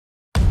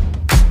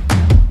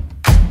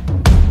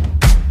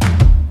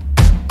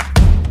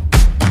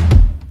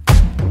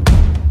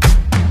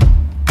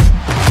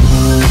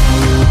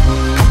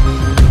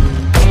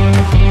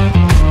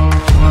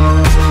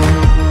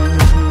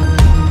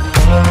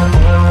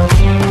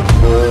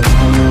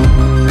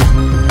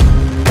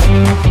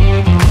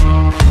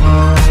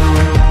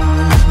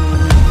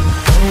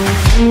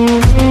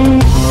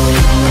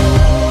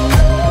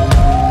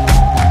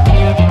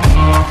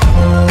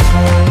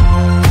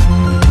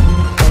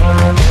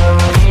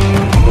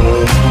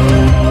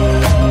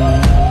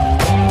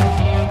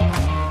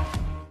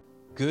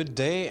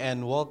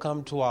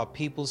welcome to our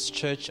People's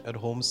Church at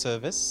Home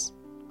service.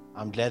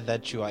 I'm glad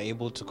that you are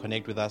able to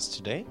connect with us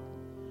today.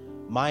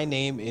 My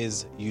name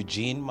is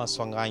Eugene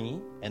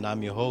Maswanganyi, and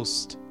I'm your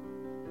host.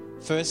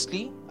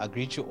 Firstly, I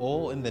greet you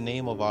all in the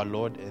name of our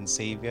Lord and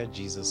Savior,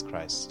 Jesus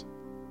Christ.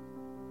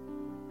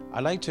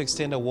 I'd like to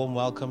extend a warm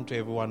welcome to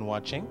everyone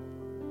watching.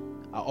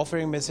 Our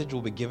offering message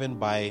will be given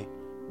by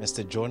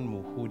Mr. John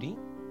Muhudi.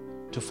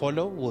 To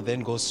follow, we'll then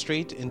go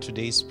straight into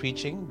today's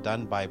preaching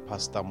done by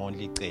Pastor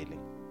Monli Tele.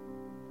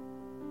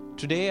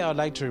 Today, I'd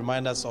like to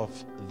remind us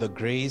of the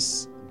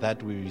grace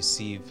that we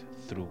receive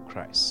through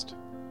Christ.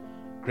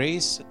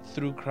 Grace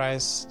through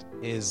Christ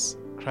is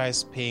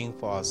Christ paying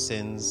for our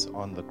sins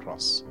on the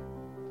cross.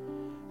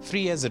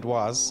 Free as it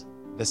was,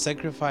 the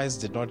sacrifice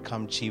did not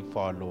come cheap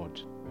for our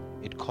Lord.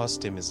 It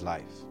cost him his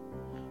life.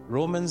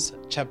 Romans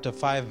chapter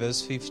 5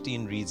 verse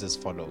 15 reads as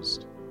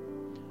follows.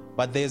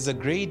 But there's a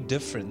great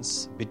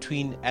difference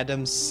between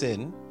Adam's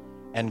sin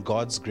and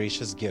God's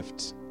gracious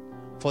gift.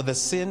 For the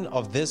sin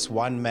of this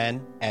one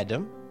man,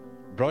 Adam,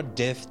 brought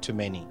death to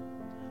many.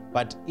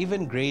 But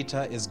even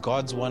greater is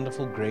God's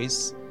wonderful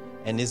grace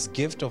and his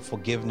gift of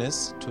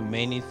forgiveness to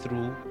many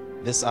through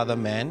this other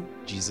man,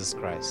 Jesus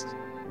Christ.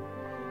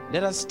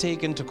 Let us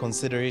take into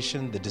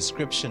consideration the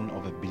description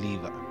of a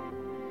believer.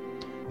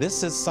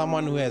 This is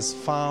someone who has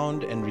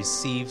found and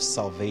received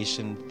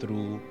salvation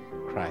through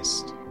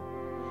Christ.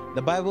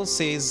 The Bible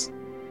says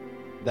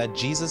that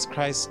Jesus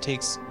Christ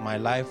takes my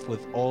life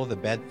with all the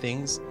bad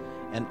things,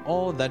 and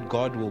all that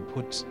God will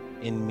put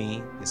in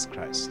me is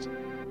Christ.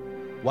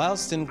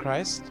 Whilst in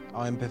Christ,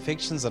 our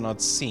imperfections are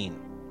not seen.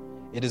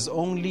 It is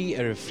only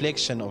a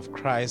reflection of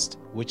Christ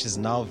which is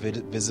now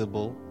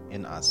visible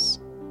in us.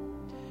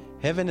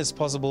 Heaven is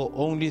possible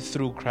only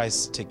through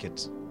Christ's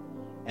ticket,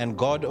 and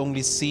God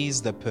only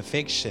sees the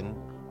perfection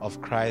of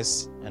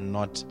Christ and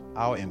not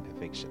our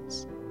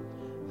imperfections.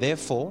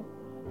 Therefore,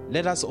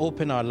 let us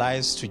open our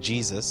lives to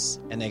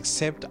Jesus and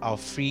accept our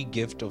free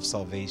gift of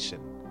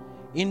salvation.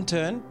 In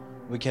turn,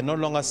 we can no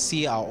longer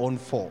see our own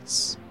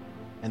faults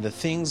and the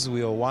things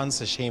we were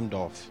once ashamed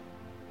of.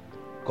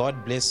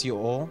 God bless you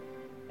all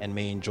and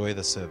may enjoy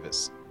the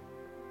service.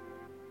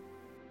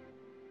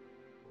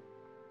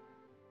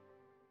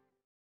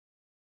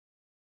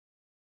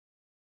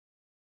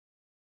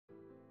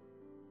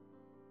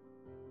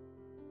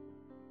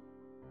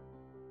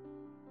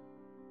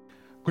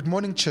 Good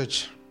morning,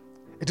 church.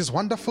 It is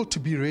wonderful to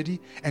be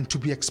ready and to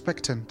be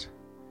expectant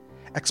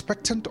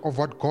of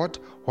what God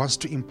wants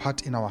to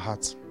impart in our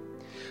hearts.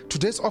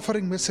 Today's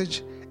offering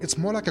message, it's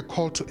more like a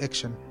call to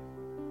action.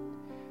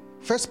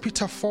 1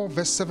 Peter 4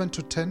 verse 7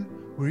 to 10,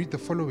 we read the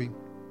following.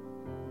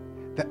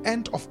 The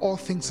end of all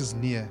things is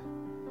near.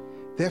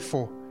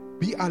 Therefore,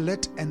 be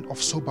alert and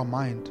of sober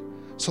mind,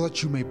 so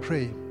that you may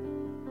pray.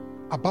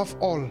 Above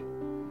all,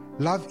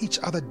 love each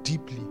other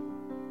deeply,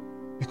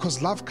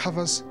 because love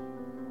covers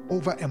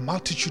over a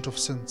multitude of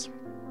sins.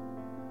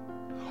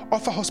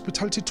 Offer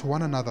hospitality to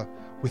one another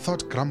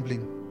without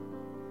grumbling.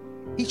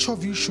 Each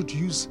of you should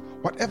use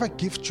whatever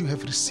gift you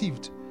have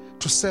received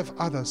to serve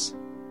others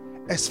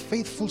as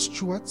faithful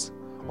stewards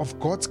of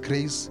God's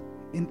grace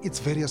in its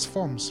various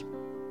forms.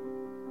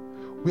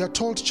 We are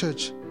told,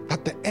 church,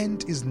 that the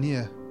end is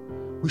near.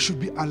 We should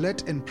be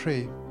alert and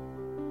pray.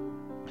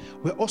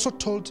 We are also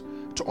told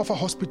to offer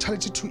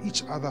hospitality to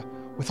each other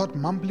without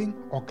mumbling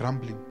or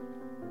grumbling.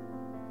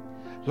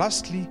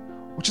 Lastly,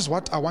 which is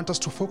what I want us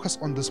to focus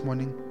on this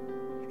morning,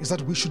 is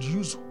that we should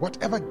use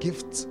whatever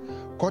gifts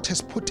God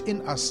has put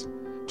in us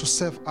to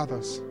serve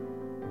others.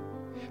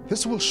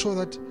 This will show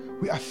that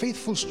we are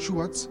faithful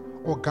stewards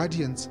or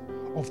guardians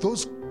of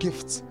those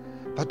gifts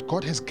that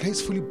God has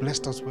gracefully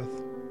blessed us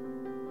with.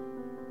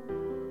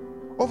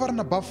 Over and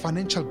above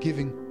financial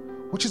giving,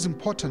 which is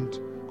important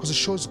because it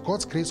shows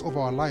God's grace over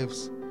our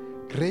lives,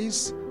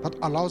 grace that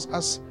allows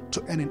us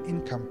to earn an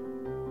income.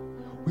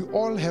 We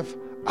all have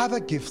other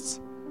gifts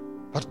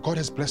that God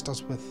has blessed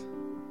us with,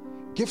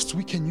 gifts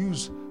we can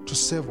use to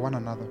serve one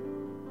another.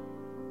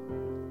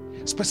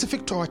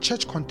 Specific to our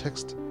church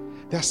context,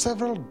 there are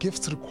several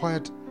gifts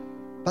required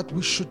that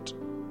we should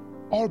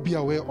all be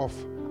aware of.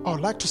 I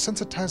would like to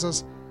sensitize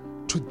us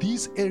to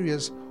these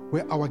areas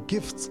where our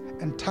gifts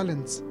and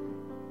talents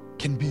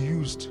can be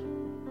used.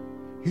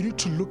 You need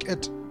to look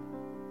at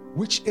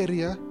which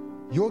area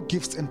your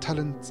gifts and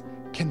talents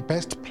can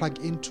best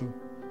plug into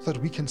so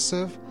that we can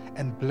serve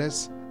and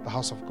bless the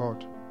house of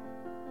God.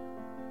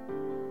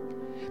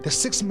 The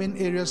 6 main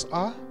areas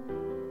are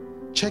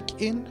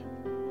check-in,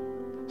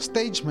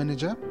 stage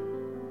manager,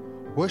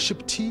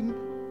 worship team,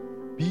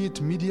 be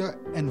it media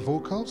and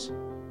vocals,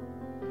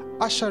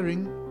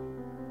 ushering,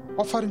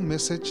 offering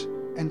message,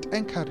 and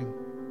anchoring.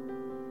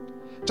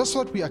 Just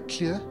so that we are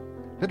clear,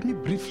 let me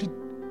briefly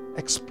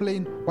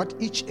explain what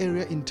each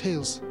area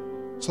entails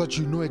so that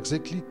you know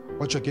exactly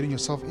what you're getting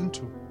yourself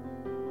into.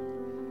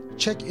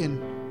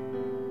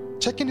 Check-in.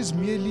 Check-in is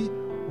merely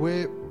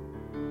where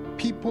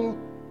people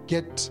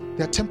get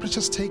their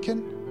temperatures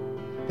taken,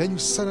 then you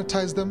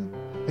sanitize them,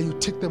 then you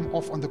tick them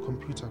off on the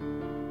computer.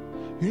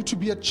 You need to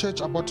be at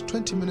church about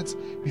 20 minutes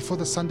before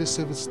the Sunday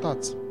service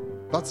starts.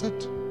 That's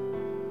it.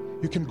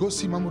 you can go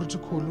see Mamurutu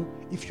Kulu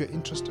if you're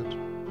interested.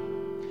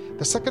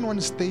 The second one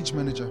is stage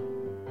manager.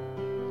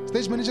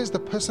 Stage manager is the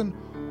person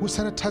who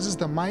sanitizes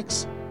the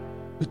mics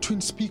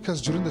between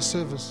speakers during the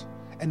service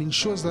and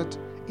ensures that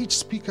each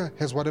speaker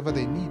has whatever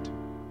they need.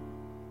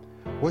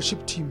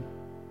 Worship team.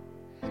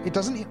 It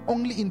doesn't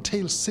only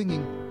entail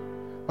singing,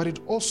 but it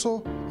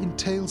also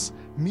entails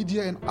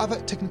media and other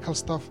technical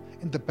stuff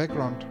in the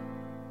background.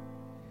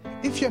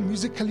 If you're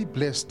musically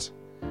blessed,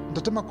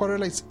 Dr.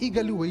 Makwarela is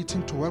eagerly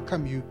waiting to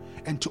welcome you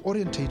and to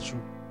orientate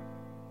you.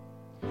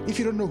 If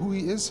you don't know who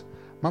he is,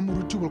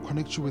 Mamurutu will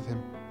connect you with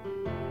him.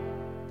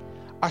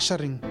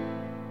 Ushering.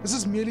 This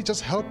is merely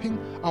just helping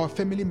our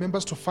family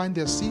members to find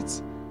their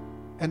seats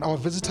and our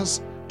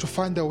visitors to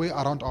find their way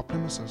around our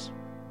premises.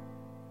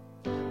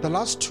 The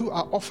last two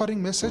are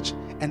offering message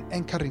and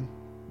anchoring.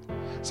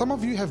 Some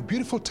of you have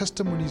beautiful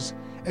testimonies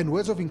and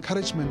words of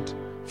encouragement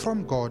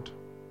from God.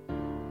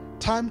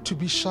 Time to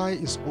be shy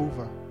is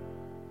over.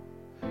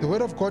 The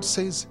Word of God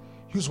says,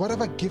 use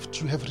whatever gift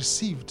you have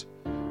received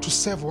to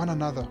serve one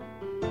another.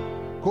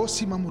 Go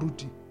see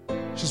Mamuruti.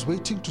 She's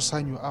waiting to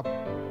sign you up.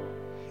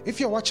 If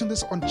you're watching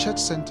this on Church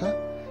Center,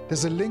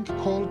 there's a link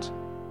called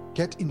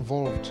Get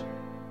Involved.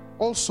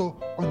 Also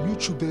on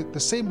YouTube, the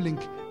same link,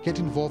 Get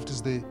Involved,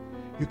 is there.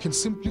 You can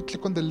simply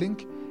click on the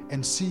link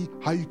and see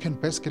how you can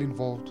best get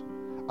involved.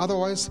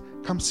 Otherwise,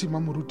 come see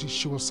Mamuruti,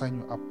 she will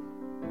sign you up.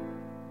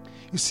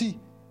 You see,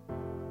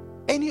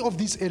 any of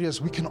these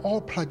areas we can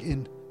all plug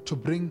in to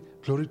bring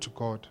glory to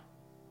God.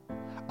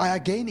 I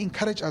again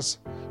encourage us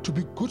to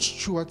be good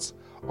stewards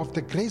of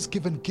the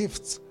grace-given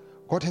gifts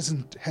God has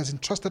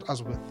entrusted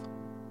us with.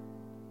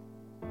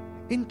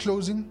 In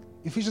closing,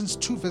 Ephesians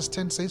 2 verse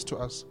 10 says to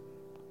us,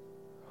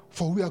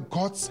 "For we are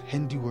God's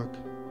handiwork,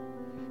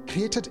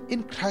 created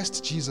in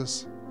Christ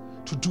Jesus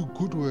to do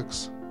good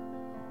works,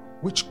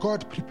 which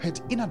God prepared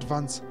in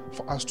advance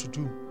for us to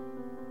do."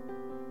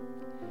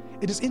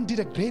 It is indeed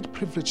a great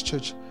privilege,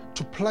 church,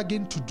 to plug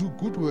in to do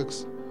good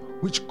works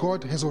which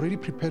God has already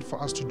prepared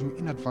for us to do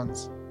in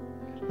advance.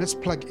 Let's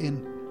plug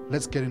in,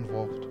 let's get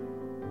involved.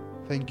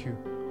 Thank you.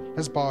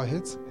 Let's bow our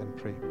heads and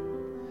pray.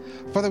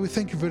 Father, we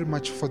thank you very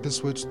much for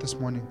this word this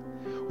morning.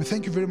 We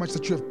thank you very much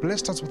that you have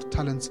blessed us with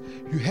talents.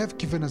 You have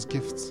given us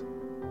gifts.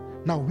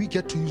 Now we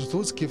get to use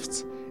those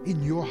gifts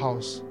in your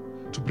house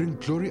to bring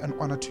glory and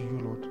honor to you,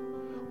 Lord.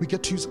 We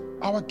get to use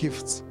our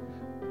gifts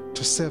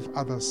to serve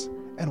others.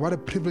 And what a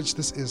privilege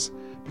this is,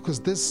 because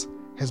this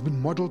has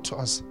been modeled to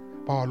us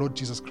by our Lord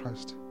Jesus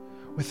Christ.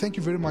 We thank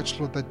you very much,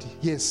 Lord, that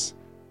yes,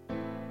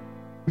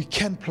 we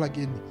can plug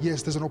in.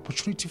 Yes, there's an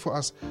opportunity for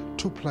us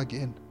to plug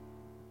in.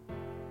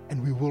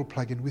 And we will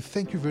plug in. We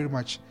thank you very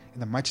much. In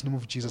the mighty name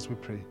of Jesus we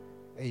pray.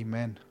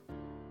 Amen.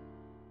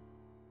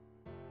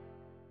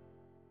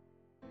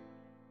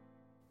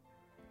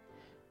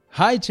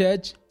 Hi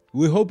church,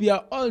 we hope you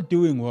are all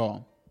doing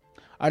well.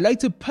 I'd like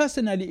to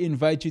personally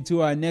invite you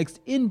to our next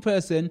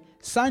in-person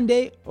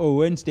Sunday or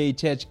Wednesday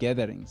church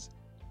gatherings.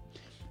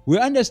 We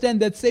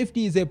understand that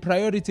safety is a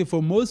priority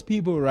for most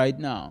people right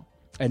now,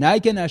 and I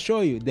can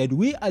assure you that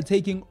we are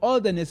taking all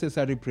the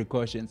necessary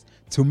precautions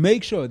to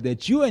make sure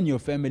that you and your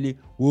family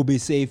will be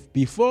safe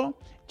before,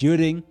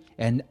 during,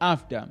 and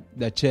after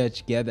the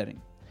church gathering.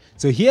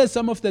 So here's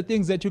some of the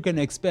things that you can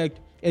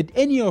expect at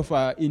any of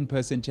our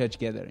in-person church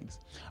gatherings.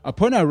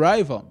 Upon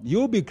arrival,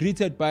 you'll be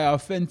greeted by our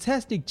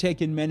fantastic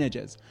check-in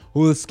managers who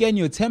will scan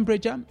your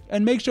temperature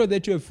and make sure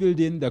that you have filled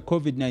in the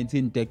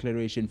COVID-19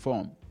 declaration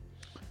form.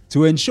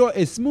 To ensure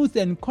a smooth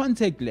and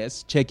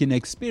contactless check-in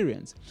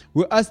experience,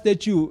 we ask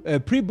that you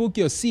pre-book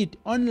your seat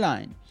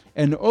online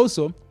and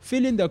also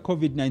fill in the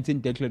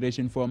COVID-19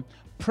 declaration form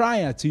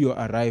prior to your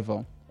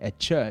arrival at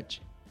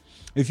church.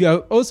 If you are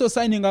also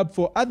signing up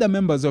for other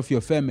members of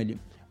your family,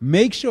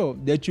 make sure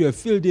that you have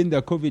filled in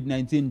the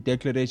COVID-19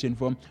 declaration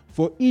form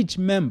for each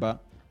member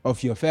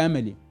of your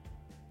family.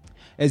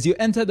 As you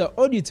enter the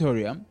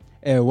auditorium,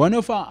 one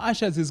of our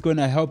ushers is going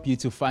to help you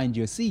to find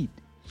your seat.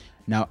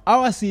 Now,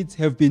 our seats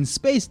have been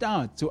spaced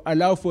out to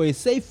allow for a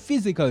safe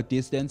physical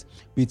distance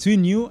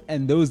between you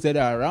and those that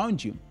are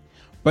around you.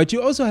 But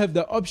you also have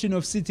the option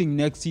of sitting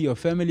next to your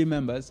family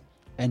members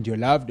and your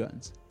loved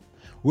ones.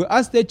 We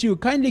ask that you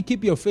kindly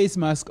keep your face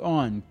mask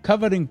on,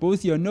 covering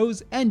both your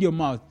nose and your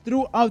mouth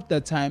throughout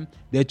the time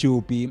that you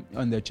will be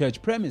on the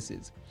church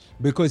premises,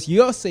 because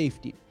your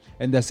safety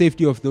and the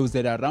safety of those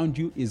that are around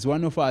you is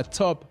one of our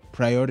top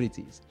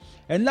priorities.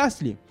 And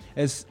lastly,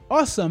 as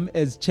awesome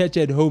as Church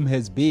at Home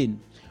has been,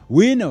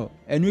 we know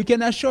and we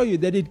can assure you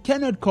that it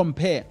cannot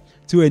compare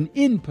to an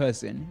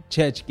in-person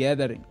church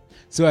gathering.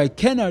 So I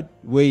cannot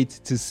wait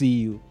to see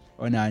you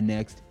on our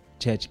next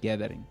church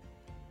gathering.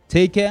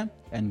 Take care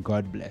and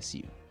God bless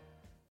you.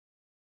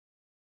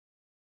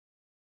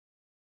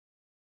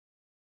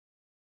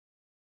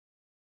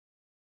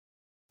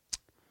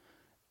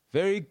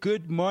 Very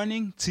good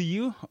morning to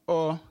you,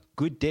 or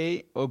good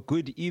day or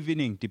good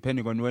evening,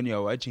 depending on when you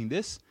are watching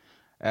this.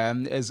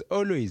 As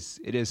always,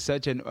 it is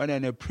such an honor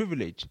and a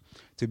privilege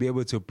to be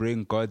able to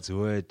bring God's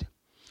word.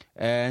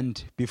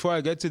 And before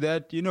I get to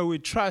that, we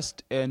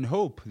trust and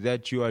hope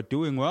that you are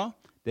doing well,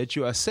 that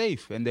you are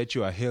safe and that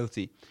you are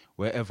healthy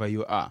wherever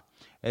you are.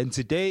 And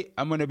today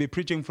I'm going to be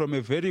preaching from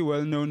a very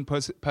well-known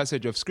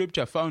passage of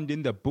scripture found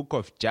in the book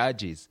of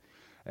Judges,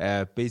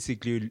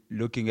 basically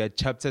looking at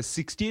chapter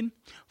 16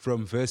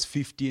 from verse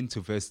 15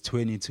 to verse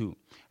 22.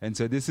 And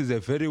so this is a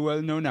very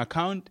well-known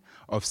account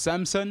of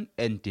Samson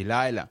and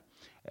Delilah.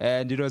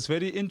 And it was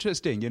very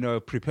interesting,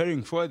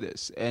 preparing for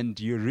this. And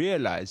you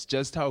realize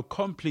just how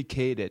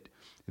complicated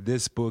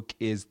this book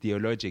is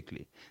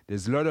theologically.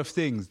 There's a lot of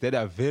things that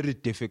are very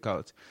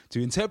difficult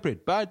to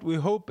interpret, but we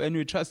hope and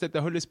we trust that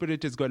the Holy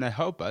Spirit is going to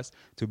help us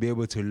to be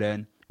able to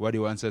learn what He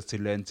wants us to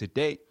learn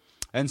today.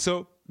 And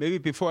so, maybe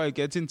before I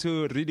get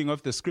into reading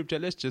of the scripture,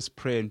 let's just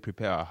pray and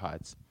prepare our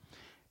hearts.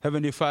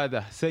 Heavenly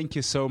Father, thank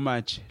you so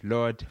much,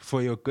 Lord,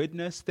 for your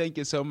goodness. Thank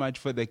you so much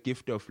for the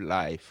gift of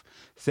life.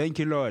 Thank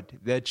you, Lord,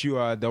 that you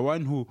are the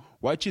one who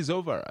watches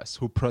over us,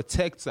 who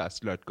protects us,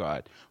 Lord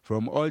God,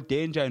 from all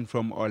danger and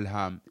from all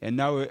harm. And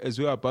now, as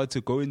we're about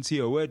to go into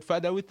your word,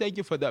 Father, we thank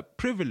you for the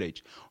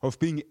privilege of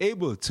being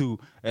able to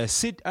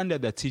sit under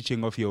the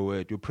teaching of your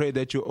word. We pray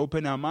that you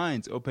open our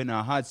minds, open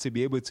our hearts to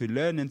be able to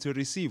learn and to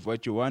receive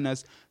what you want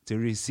us to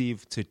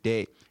receive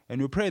today.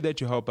 And we pray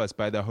that you help us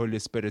by the Holy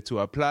Spirit to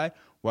apply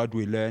what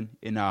we learn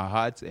in our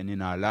hearts and in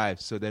our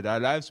lives, so that our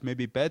lives may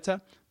be better,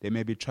 they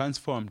may be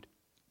transformed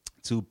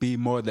to be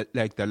more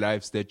like the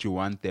lives that you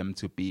want them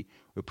to be.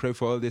 We pray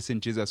for all this in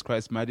Jesus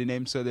Christ's mighty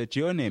name, so that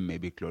your name may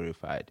be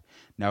glorified,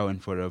 now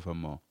and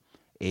forevermore.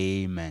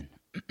 Amen.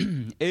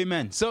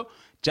 Amen. So,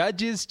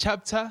 Judges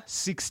chapter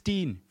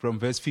 16 from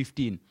verse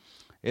 15.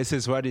 This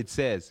is what it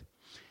says.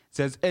 It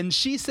says, "And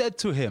she said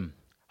to him,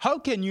 'How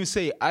can you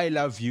say, I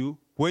love you,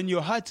 when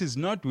your heart is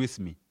not with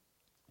me?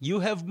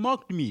 You have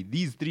mocked me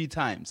these 3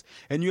 times,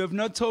 and you have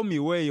not told me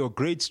where your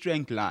great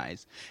strength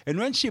lies.' And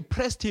when she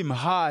pressed him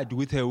hard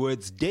with her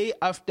words day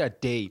after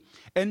day,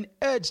 and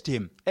urged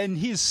him, and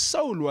his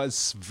soul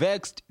was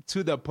vexed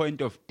to the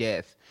point of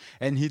death.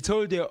 And he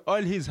told her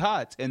all his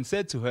heart, and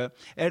said to her,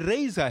 'A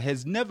razor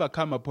has never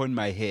come upon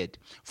my head,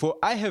 for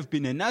I have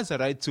been a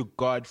Nazarite to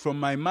God from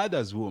my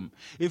mother's womb.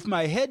 If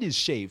my head is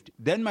shaved,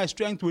 then my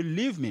strength will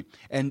leave me,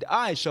 and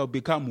I shall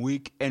become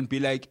weak and be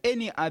like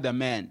any other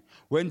man.'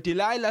 When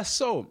Delilah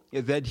saw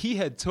that he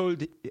had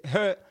told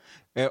her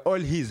all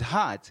his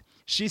heart,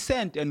 she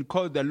sent and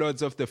called the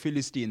lords of the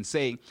Philistines,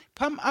 saying,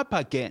 'Come up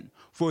again,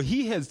 for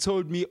he has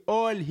told me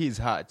all his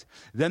heart.'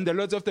 Then the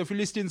lords of the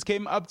Philistines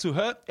came up to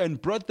her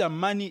and brought the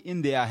money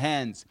in their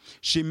hands.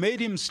 She made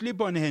him sleep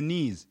on her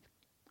knees.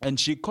 And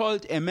she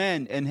called a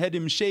man and had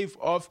him shave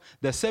off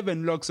the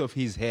 7 locks of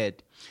his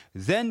head.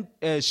 Then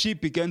she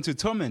began to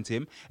torment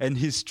him, and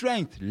his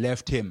strength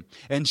left him.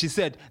 And she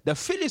said, 'The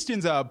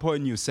Philistines are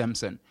upon you,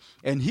 Samson.'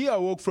 And he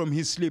awoke from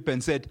his sleep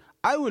and said,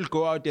 'I will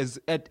go out as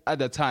at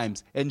other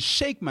times and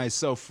shake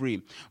myself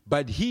free.'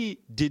 But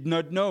he did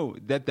not know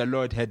that the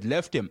Lord had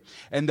left him.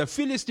 And the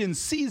Philistines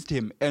seized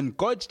him and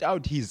gouged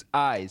out his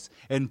eyes,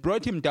 and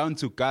brought him down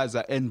to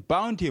Gaza and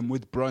bound him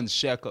with bronze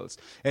shackles.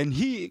 And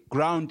he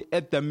ground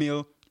at the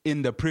mill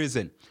in the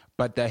prison.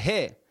 But the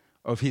hair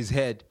of his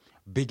head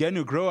began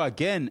to grow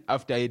again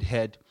after it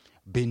had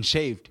been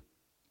shaved."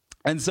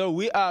 And so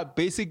we are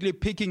basically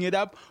picking it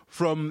up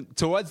from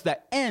towards the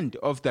end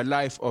of the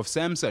life of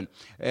Samson.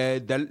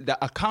 The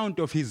account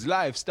of his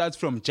life starts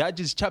from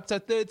Judges chapter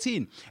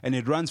 13, and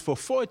it runs for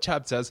 4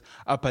 chapters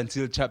up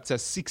until chapter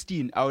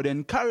 16. I would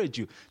encourage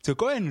you to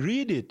go and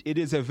read it. It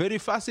is a very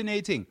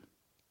fascinating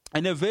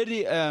and a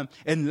very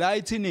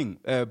enlightening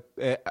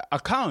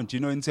account,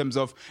 in terms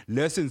of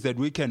lessons that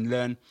we can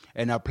learn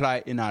and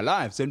apply in our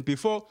lives. And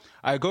before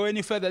I go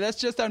any further, let's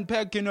just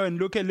unpack, and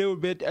look a little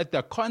bit at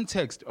the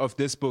context of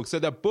this book. So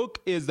the book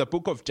is the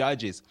book of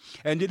Judges,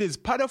 and it is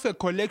part of a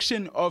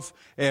collection of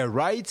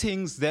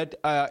writings that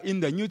are in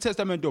the New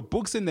Testament, or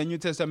books in the New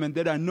Testament,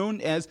 that are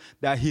known as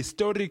the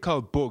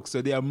historical books.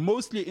 So they are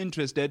mostly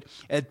interested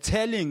at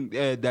telling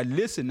the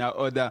listener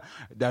or the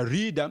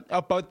reader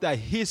about the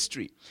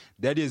history.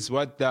 That is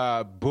what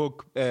the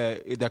book,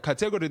 the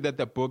category that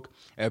the book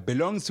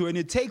belongs to. And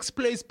it takes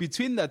place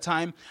between the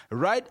time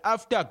right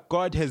after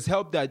God has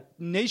helped the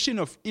nation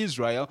of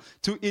Israel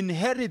to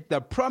inherit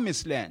the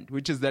promised land,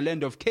 which is the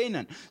land of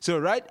Canaan. So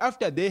right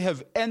after they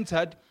have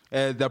entered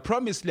the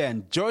promised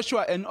land,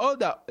 Joshua and all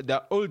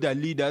the older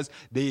leaders,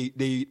 they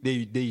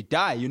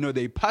die,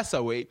 they pass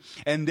away.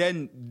 And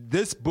then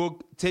this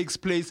book takes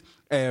place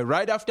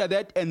right after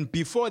that and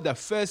before the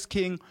first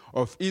king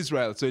of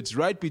Israel. So it's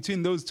right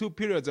between those 2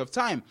 periods of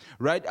time,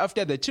 right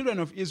after the children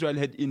of Israel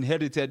had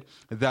inherited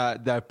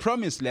the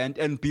promised land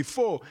and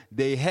before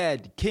they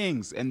had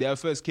kings. And their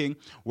first king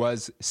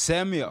was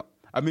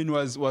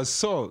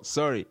Saul,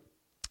 sorry.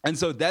 And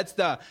so that's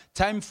the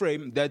time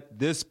frame that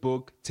this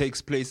book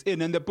takes place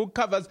in. And the book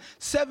covers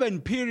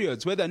 7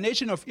 periods where the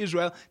nation of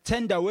Israel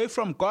turned away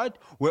from God,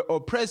 were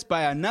oppressed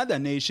by another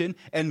nation,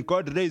 and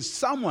God raised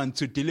someone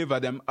to deliver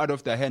them out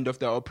of the hand of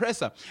the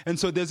oppressor. And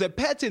so there's a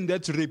pattern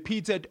that's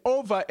repeated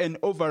over and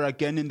over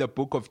again in the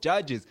book of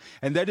Judges.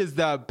 And that is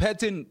the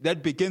pattern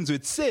that begins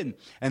with sin,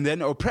 and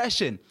then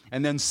oppression,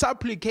 and then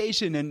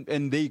supplication,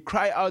 and they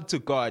cry out to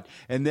God.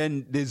 And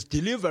then there's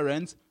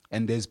deliverance,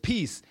 and there's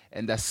peace.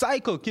 And the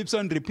cycle keeps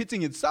on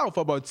repeating itself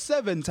about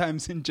 7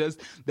 times in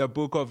just the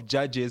book of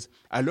Judges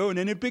alone.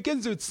 And it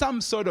begins with some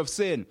sort of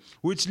sin,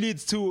 which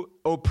leads to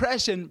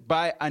oppression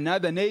by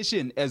another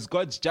nation as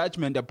God's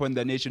judgment upon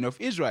the nation of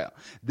Israel.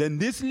 Then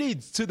this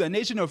leads to the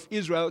nation of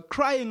Israel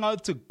crying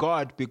out to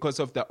God because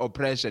of the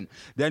oppression.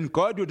 Then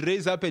God would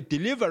raise up a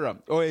deliverer,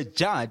 or a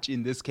judge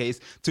in this case,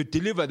 to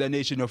deliver the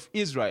nation of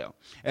Israel.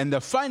 And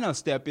the final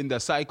step in the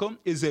cycle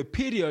is a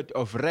period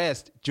of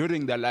rest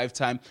during the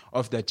lifetime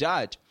of the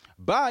judge.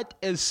 But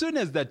as soon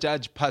as the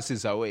judge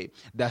passes away,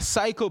 the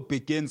cycle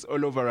begins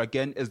all over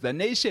again as the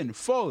nation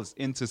falls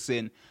into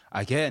sin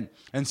again.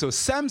 And so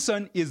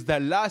Samson is the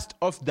last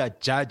of the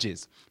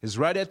judges. He's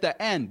right at the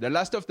end, the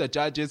last of the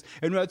judges.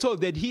 And we're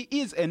told that he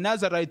is a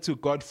Nazarite to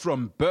God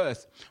from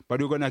birth.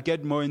 But we're going to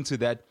get more into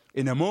that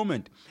in a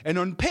moment. And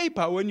on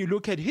paper, when you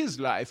look at his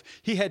life,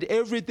 he had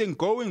everything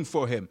going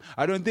for him.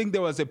 I don't think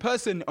there was a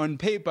person on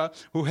paper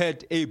who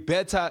had a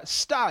better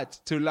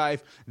start to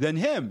life than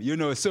him,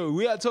 So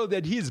we are told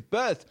that his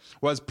birth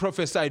was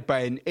prophesied by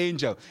an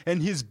angel,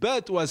 and his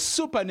birth was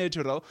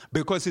supernatural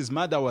because his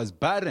mother was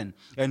barren,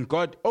 and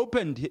God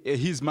opened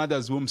his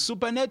mother's womb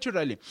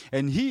supernaturally,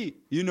 and he,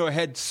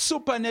 had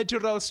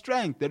supernatural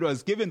strength that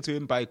was given to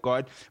him by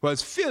God,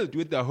 was filled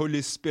with the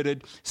Holy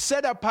Spirit,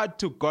 set apart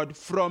to God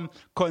from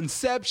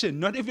conception,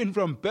 not even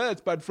from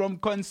birth, but from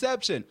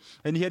conception.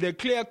 And he had a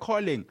clear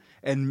calling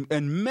and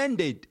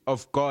mandate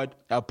of God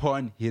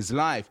upon his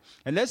life.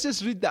 And let's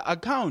just read the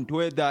account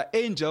where the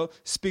angel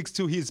speaks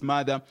to his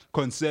mother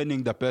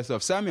concerning the birth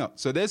of Samuel.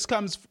 So this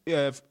comes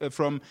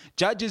from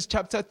Judges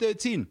chapter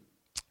 13.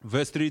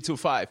 Verse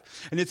 3-5.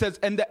 And it says,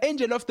 "And the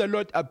angel of the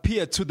Lord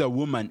appeared to the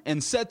woman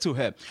and said to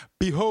her,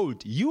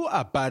 Behold, you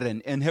are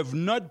barren and have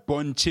not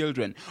borne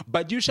children,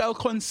 but you shall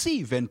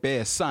conceive and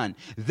bear a son.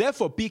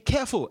 Therefore be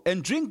careful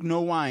and drink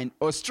no wine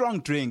or strong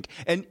drink,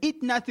 and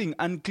eat nothing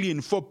unclean.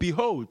 For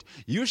behold,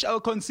 you shall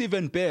conceive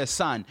and bear a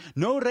son.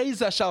 No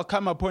razor shall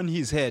come upon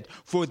his head,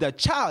 for the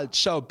child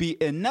shall be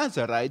a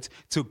Nazarite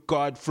to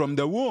God from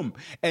the womb.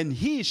 And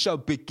he shall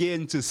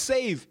begin to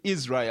save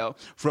Israel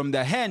from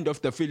the hand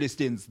of the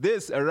Philistines."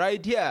 This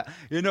right here,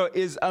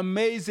 is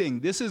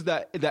amazing. This is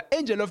the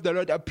angel of the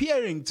Lord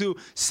appearing to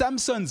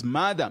Samson's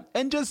mother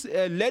and just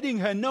letting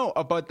her know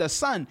about the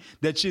son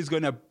that she's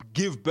going to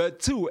give birth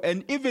to,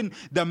 and even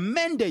the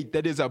mandate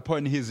that is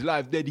upon his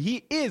life, that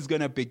he is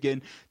going to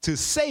begin to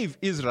save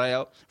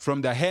Israel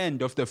from the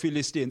hand of the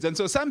Philistines. And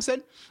so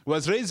Samson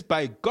was raised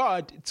by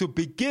God to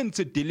begin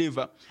to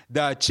deliver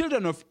the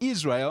children of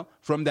Israel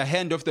from the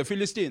hand of the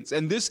Philistines.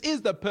 And this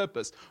is the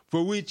purpose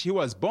for which he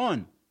was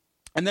born.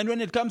 And then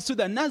when it comes to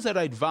the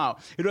Nazarite vow,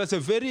 it was a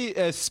very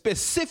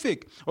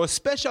specific or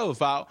special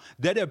vow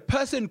that a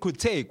person could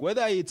take,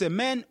 whether it's a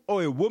man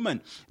or a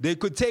woman, they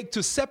could take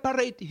to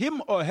separate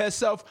him or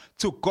herself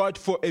to God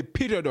for a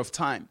period of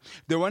time.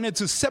 They wanted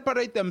to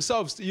separate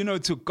themselves,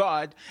 to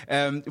God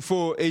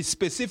for a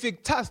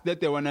specific task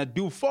that they want to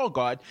do for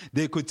God.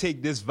 They could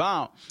take this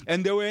vow.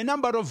 And there were a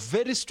number of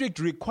very strict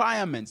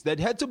requirements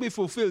that had to be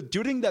fulfilled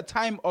during the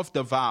time of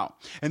the vow.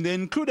 And they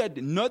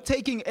included not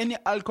taking any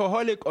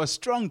alcoholic or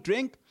strong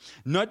drink,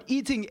 not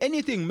eating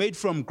anything made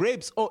from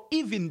grapes or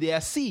even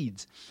their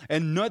seeds,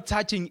 and not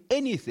touching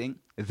anything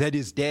that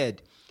is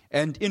dead.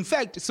 And in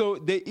fact, so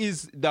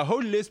the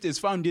whole list is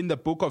found in the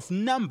book of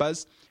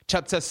Numbers,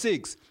 chapter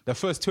 6, the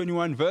first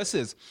 21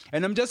 verses.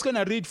 And I'm just going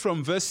to read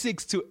from verse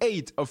 6 to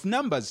 8 of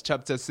Numbers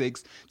chapter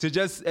 6 to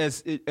just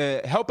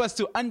help us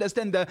to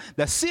understand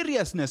the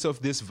seriousness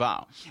of this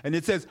vow. And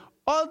it says,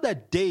 "All the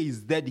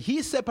days that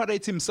he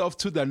separates himself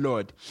to the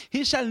Lord,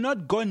 he shall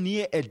not go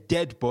near a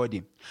dead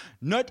body,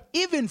 not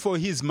even for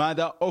his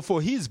mother or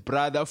for his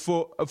brother,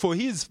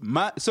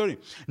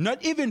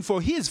 not even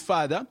for his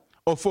father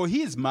or for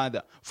his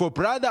mother, for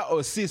brother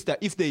or sister,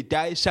 if they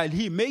die, shall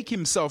he make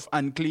himself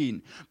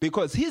unclean,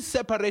 because his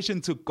separation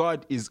to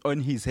God is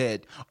on his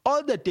head.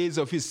 All the days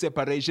of his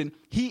separation,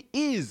 he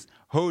is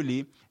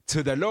holy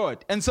to the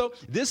Lord." And so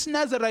this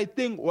Nazarite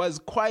thing was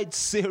quite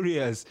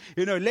serious.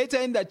 Later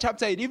in that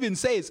chapter, it even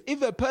says,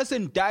 if a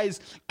person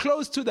dies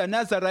close to the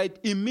Nazarite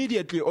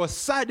immediately or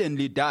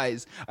suddenly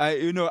dies,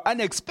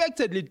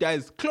 unexpectedly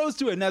dies close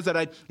to a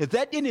Nazarite,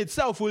 that in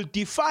itself will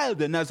defile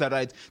the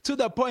Nazarite to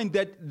the point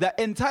that the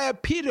entire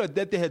period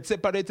that they had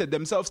separated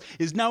themselves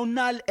is now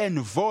null and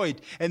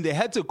void, and they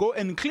had to go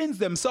and cleanse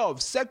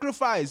themselves,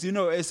 sacrifice,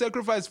 a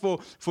sacrifice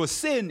for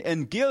sin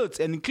and guilt,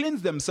 and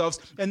cleanse themselves,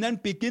 and then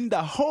begin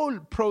the whole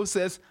process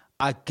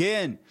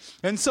again.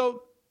 And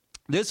so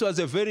this was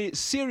a very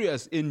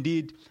serious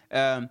indeed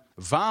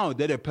vow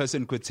that a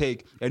person could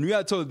take. And we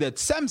are told that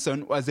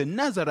Samson was a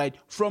Nazarite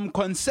from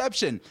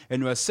conception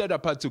and was set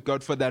apart to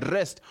God for the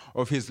rest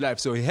of his life.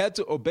 So he had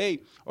to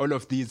obey all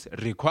of these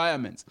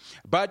requirements.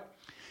 But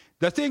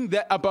the thing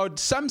about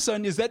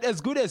Samson is that as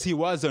good as he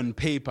was on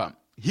paper,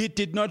 he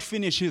did not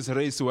finish his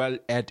race well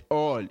at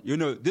all.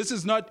 This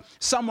is not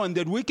someone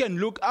that we can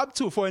look up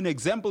to for an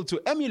example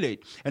to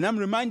emulate. And I'm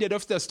reminded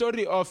of the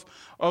story of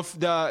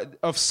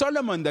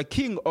Solomon, the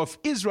king of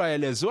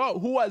Israel as well,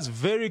 who was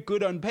very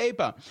good on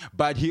paper,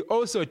 but he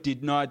also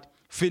did not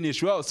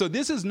finish well. So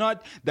this is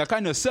not the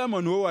kind of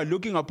sermon where we're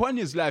looking upon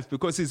his life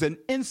because he's an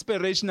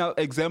inspirational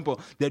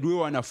example that we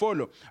want to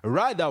follow.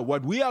 Rather,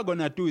 what we are going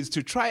to do is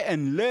to try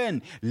and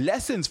learn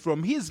lessons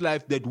from his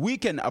life that we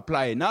can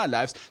apply in our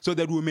lives so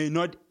that we may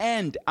not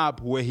end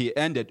up where he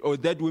ended, or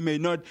that we may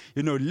not,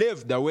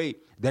 live the way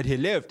that he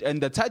lived.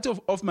 And the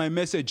title of my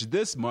message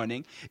this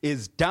morning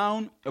is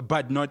Down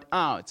But Not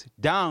Out.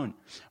 Down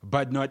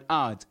But Not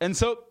Out. And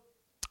so,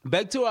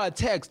 back to our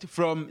text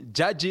from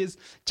Judges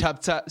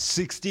chapter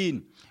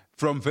 16,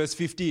 from verse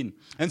 15.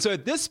 And so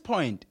at this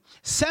point,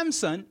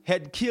 Samson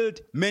had killed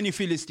many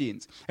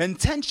Philistines, and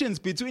tensions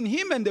between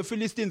him and the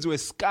Philistines were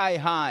sky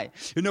high.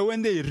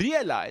 When they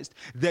realized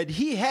that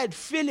he had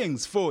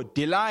feelings for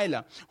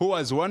Delilah, who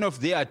was one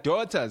of their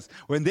daughters,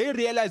 when they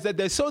realized that,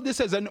 they saw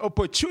this as an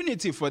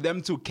opportunity for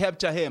them to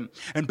capture him.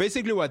 And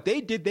basically what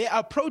they did, they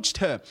approached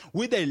her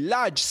with a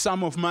large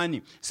sum of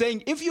money,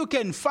 saying, if you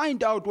can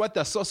find out what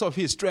the source of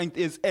his strength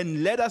is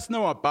and let us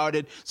know about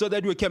it so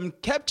that we can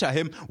capture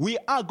him, we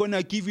are going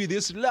to give you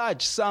this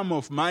large sum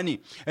of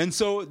money. And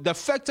so the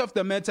fact of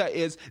the matter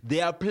is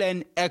their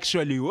plan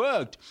actually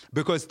worked,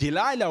 because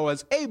Delilah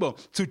was able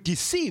to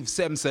deceive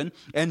Samson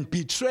and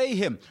betray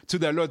him to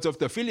the lords of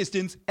the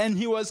Philistines, and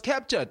he was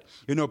captured,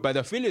 by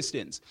the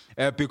Philistines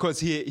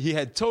because he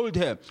had told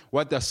her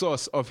what the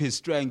source of his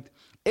strength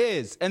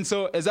is. And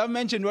so, as I've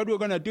mentioned, what we're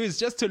going to do is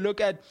just to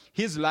look at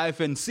his life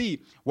and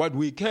see what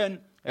we can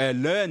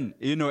learn,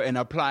 and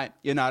apply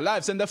in our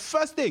lives. And the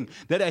first thing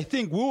that I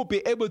think we'll be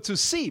able to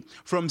see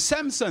from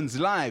Samson's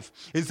life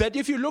is that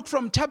if you look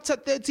from chapter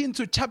 13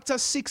 to chapter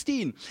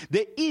 16,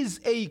 there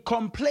is a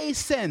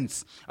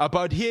complacence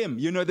about him.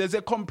 There's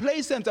a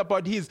complacence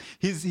about his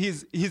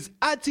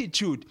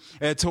attitude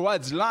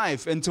towards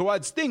life and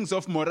towards things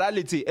of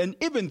morality and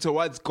even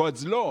towards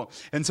God's law.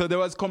 And so there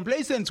was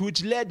complacence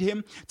which led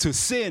him to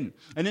sin.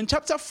 And in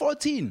chapter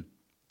 14,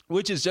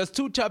 which is just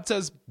 2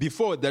 chapters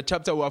before the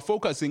chapter we're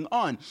focusing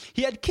on,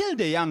 he had killed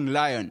a young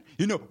lion,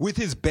 with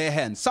his bare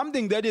hands.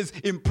 Something that is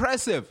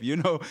impressive,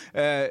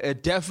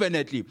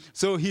 definitely.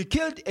 So he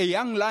killed a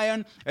young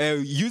lion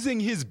using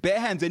his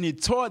bare hands, and he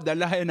tore the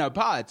lion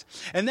apart.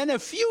 And then a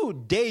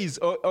few days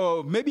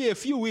or maybe a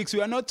few weeks, we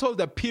are not told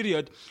the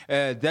period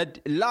that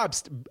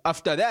lapsed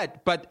after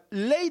that, but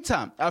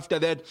later after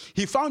that,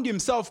 he found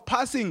himself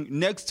passing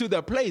next to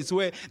the place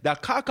where the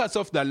carcass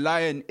of the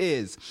lion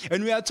is.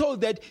 And we are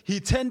told that he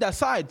turned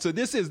aside. So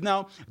this is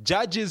now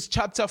Judges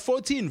chapter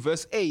 14,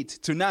 verse 8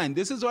 to 9.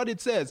 This is what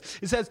it says.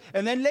 It says,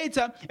 and then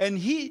later, and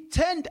he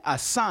turned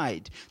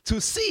aside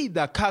to see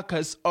the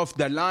carcass of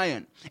the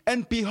lion.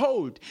 And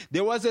behold,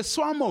 there was a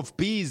swarm of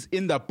bees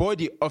in the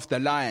body of the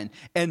lion,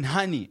 and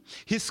honey.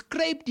 He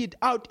scraped it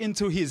out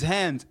into his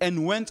hands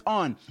and went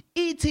on,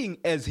 eating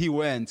as he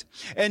went.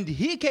 And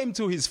he came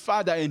to his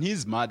father and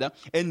his mother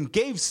and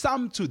gave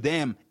some to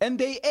them, and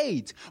they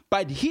ate.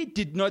 But he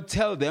did not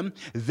tell them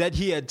that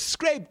he had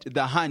scraped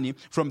the honey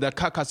from the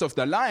carcass of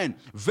the lion.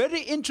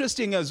 Very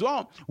interesting as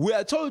well. We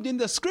are told in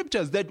the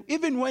scriptures that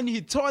even when he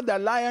tore the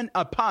lion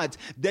apart,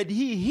 that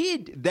he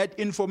hid that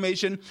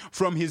information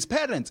from his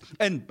parents.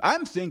 And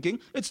I'm thinking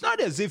it's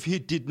not as if he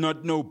did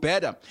not know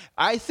better.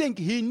 I think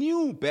he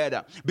knew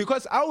better,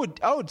 because I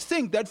would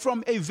think that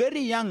from a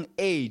very young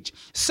age,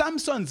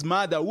 Samson's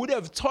mother would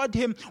have taught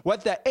him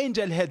what the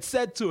angel had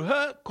said to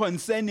her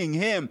concerning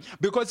him,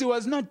 because he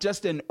was not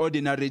just an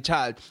ordinary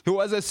child. He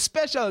was a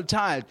special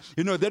child,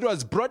 that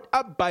was brought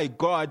up by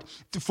God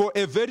for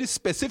a very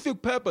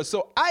specific purpose.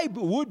 So I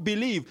would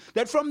believe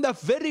that from the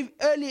very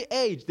early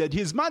age that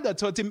his mother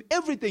taught him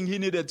everything he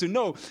needed to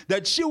know,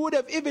 that she would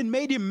have even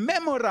made him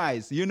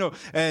memorize,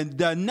 and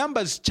the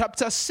Numbers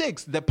chapter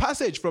 6, the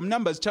passage from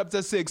Numbers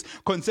chapter 6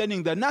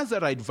 concerning the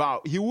Nazirite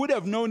vow. He would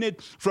have known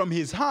it from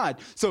his heart.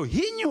 So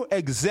he knew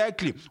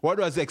exactly what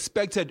was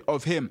expected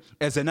of him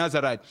as a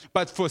Nazirite.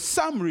 But for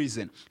some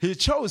reason, he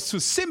chose to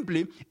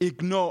simply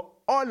ignore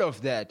all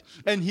of that.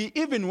 And he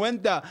even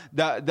went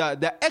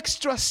the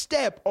extra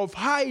step of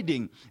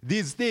hiding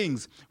these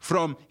things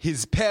from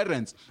his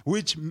parents,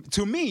 which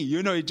to me,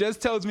 it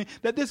just tells me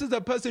that this is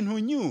a person who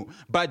knew,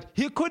 but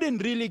he couldn't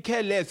really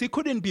care less. He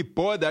couldn't be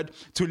bothered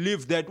to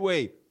live that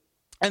way.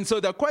 And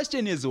so the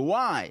question is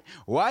why?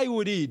 Why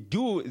would he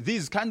do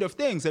these kind of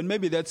things? And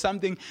maybe that's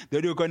something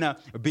that we're going to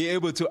be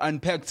able to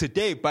unpack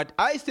today. But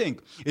I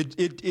think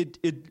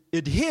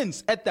it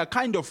hints at the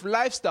kind of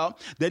lifestyle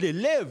that he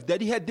lived,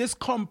 that he had this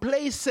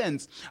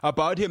complacence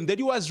about him, that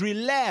he was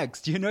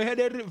relaxed. He had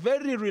a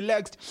very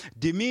relaxed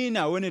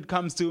demeanor when it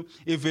comes to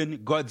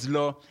even God's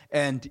law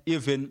and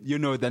even, the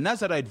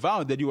Nazirite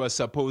vow that he was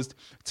supposed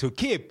to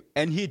keep.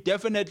 And he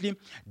definitely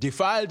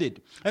defiled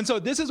it. And so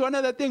this is one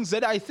of the things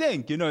that I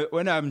think,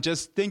 when I'm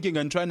just thinking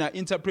and trying to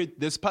interpret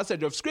this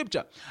passage of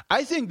scripture,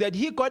 I think that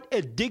he got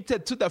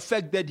addicted to the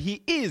fact that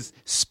he is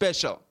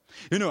special.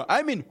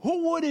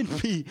 Who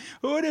wouldn't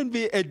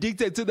be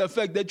addicted to the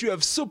fact that you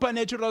have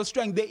supernatural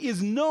strength? There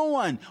is no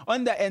one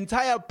on the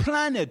entire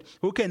planet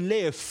who can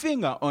lay a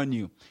finger on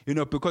you,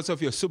 because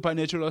of your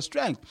supernatural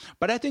strength.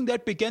 But I think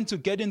that began to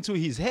get into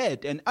his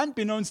head, and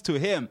unbeknownst to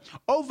him,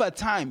 over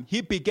time,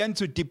 he began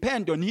to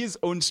depend on his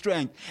own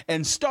strength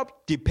and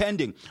stopped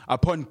depending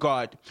upon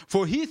God.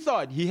 For he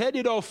thought he had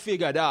it all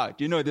figured out.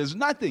 There's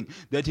nothing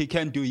that he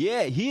can do.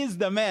 Yeah, he is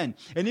the man,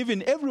 and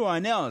even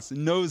everyone else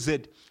knows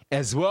it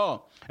as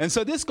well. And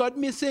so this got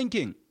me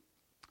thinking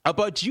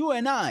about you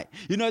and I,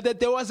 that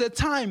there was a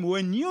time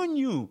when you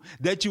knew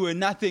that you were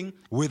nothing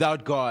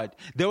without God.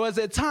 There was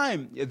a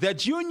time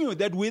that you knew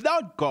that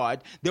without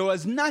God, there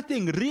was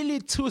nothing really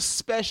too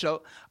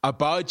special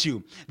about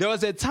you. There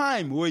was a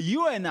time where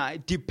you and I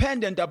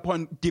depended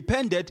upon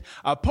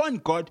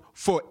God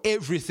for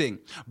everything.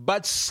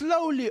 But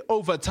slowly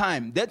over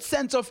time, that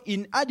sense of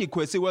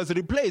inadequacy was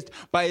replaced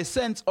by a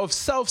sense of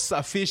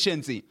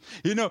self-sufficiency.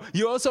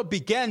 You also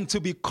began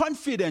to be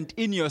confident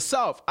in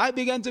yourself. I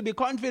began to be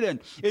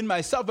confident in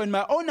myself and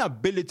my own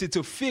ability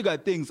to figure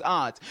things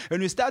out.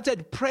 And we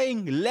started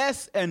praying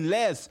less and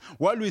less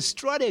while we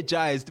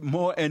strategized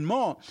more and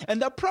more.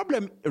 And the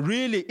problem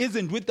really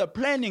isn't with the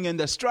planning and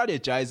the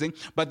strategizing,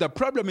 but the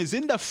problem is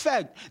in the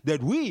fact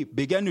that we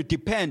began to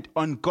depend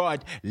on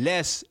God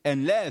less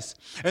and less.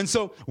 And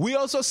so we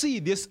also see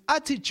this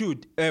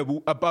attitude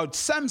about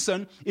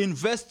Samson in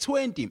verse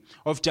 20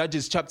 of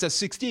Judges chapter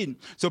 16.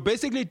 So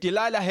basically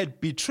Delilah had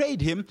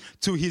betrayed him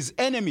to his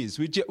enemies,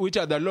 which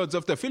are the lords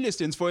of the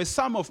Philistines, for a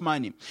sum of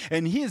money.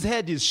 And his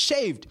head is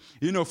shaved,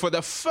 for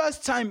the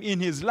first time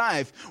in his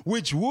life,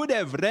 which would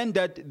have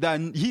rendered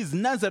his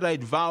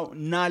Nazirite vow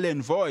null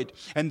and void.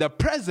 And the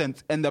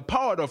presence and the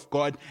power of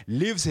God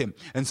leaves him.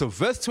 And so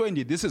verse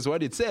 20, this is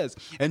what it says.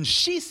 And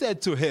she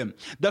said to him,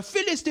 "The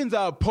Philistines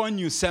are upon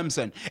you,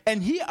 Samson."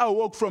 And he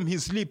awoke from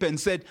his sleep and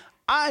said,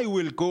 "I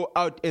will go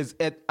out as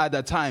at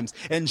other times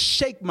and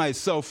shake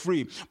myself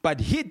free." But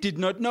he did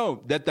not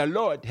know that the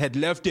Lord had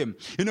left him.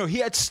 He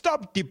had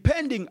stopped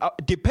depending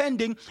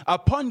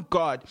upon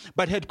God,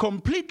 but had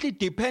completely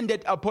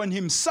depended upon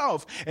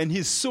himself and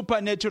his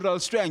supernatural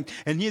strength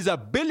and his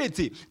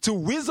ability to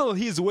weasel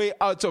his way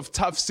out of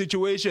tough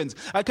situations.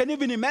 I can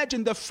even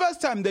imagine the first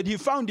time that he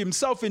found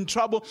himself in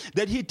trouble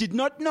that he did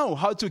not know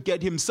how to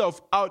get himself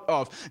out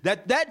of.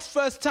 That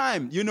first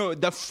time,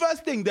 the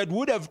first thing that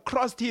would have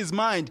crossed his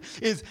mind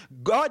is,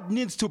 God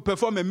needs to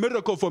perform a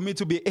miracle for me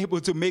to be able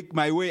to make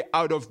my way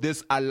out of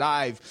this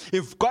alive.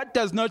 If God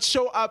does not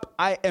show up,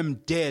 I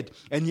am dead.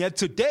 And yet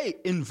today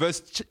in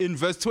verse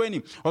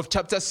 20 of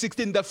chapter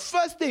 16, the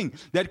first thing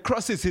that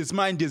crosses his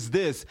mind is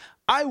this: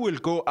 I will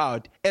go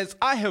out as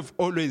I have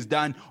always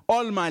done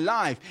all my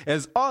life,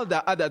 as all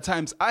the other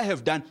times I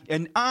have done,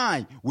 and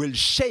I will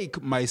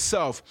shake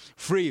myself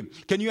free.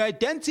 Can you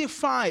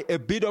identify a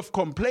bit of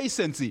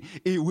complacency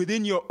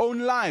within your own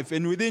life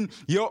and within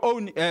your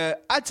own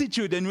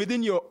attitude and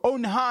within your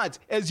own heart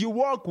as you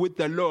walk with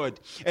the Lord?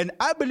 And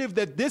I believe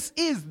that this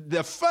is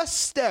the first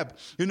step,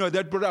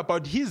 that brought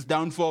about his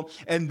downfall.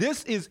 And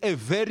this is a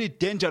very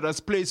dangerous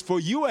place for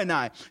you and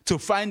I to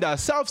find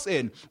ourselves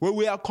in, where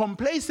we are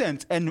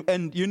complacent and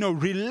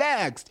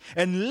relaxed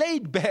and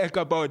laid back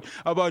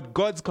about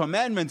God's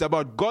commandments,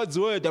 about God's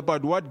word,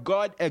 about what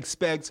God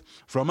expects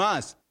from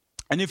us.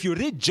 And if you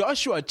read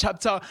Joshua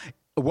chapter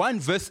 1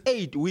 verse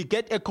 8, we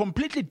get a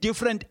completely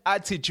different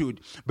attitude,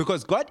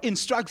 because God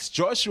instructs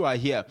Joshua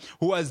here,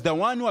 who was the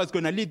one who was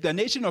going to lead the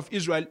nation of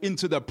Israel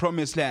into the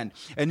promised land.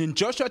 And in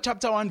Joshua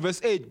chapter 1 verse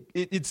 8,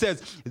 it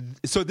says,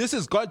 so this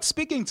is God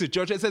speaking to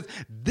Joshua. It says,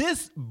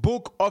 "This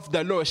book of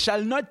the law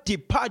shall not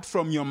depart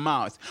from your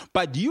mouth,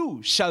 but you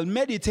shall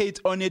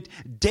meditate on it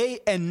day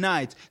and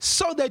night,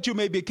 so that you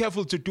may be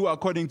careful to do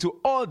according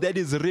to all that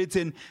is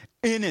written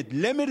in it."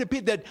 Let me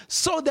repeat that: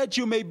 so that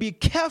you may be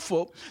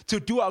careful to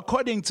do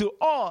according to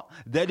all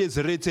that is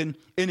written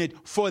in it.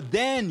 For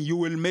then you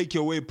will make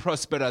your way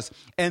prosperous,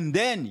 and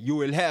then you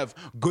will have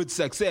good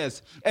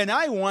success. And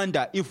I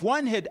wonder if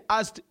one had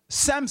asked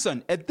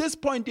Samson at this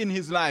point in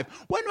his life,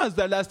 when was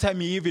the last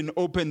time he even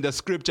opened the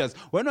scriptures?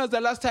 When was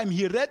the last time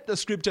he read the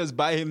scriptures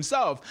by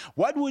himself?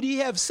 What would he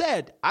have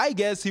said? I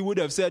guess he would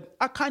have said,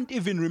 "I can't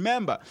even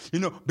remember,"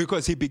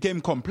 because he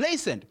became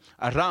complacent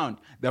around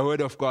the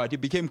word of God. He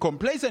became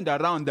complacent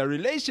around the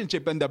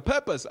relationship and the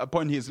purpose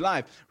upon his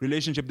life,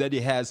 relationship that he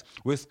has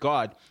with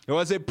God. There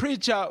was a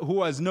preacher who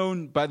was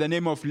known by the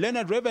name of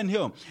Leonard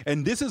Ravenhill,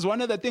 and this is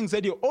one of the things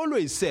that he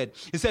always said.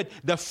 He said,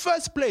 the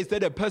first place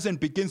that a person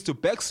begins to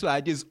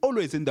backslide is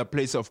always in the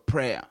place of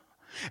prayer.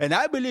 And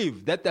I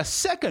believe that the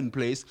second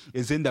place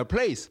is in the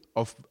place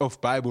of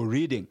Bible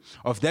reading,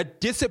 of that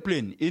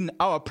discipline in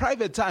our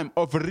private time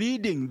of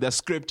reading the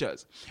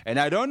scriptures. And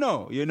I don't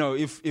know,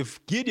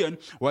 if Gideon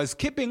was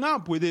keeping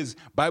up with his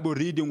Bible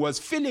reading, was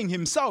filling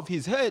himself,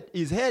 his head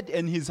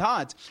and his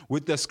heart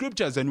with the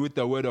scriptures and with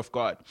the word of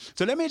God.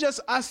 So let me just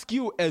ask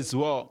you as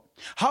well,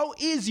 How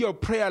is your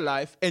prayer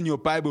life and your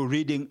Bible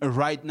reading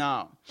right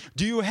now?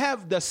 Do you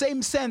have the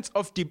same sense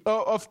of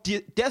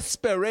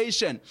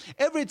desperation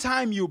every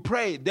time you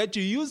pray that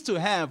you used to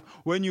have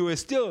when you were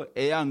still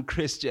a young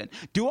Christian?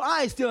 Do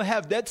I still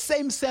have that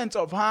same sense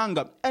of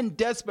hunger and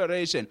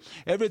desperation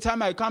every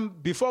time I come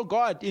before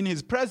God in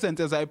His presence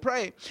as I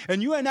pray?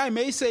 And you and I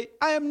may say,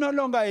 I am no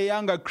longer a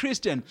younger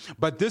Christian,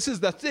 but this is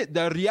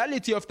the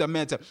reality of the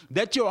matter,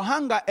 that your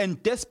hunger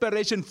and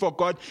desperation for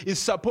God is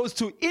supposed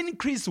to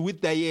increase with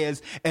the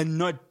years and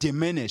not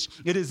diminish.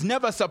 It is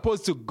never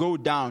supposed to go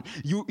down.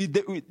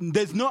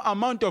 There's no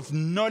amount of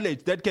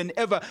knowledge that can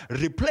ever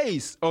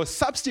replace or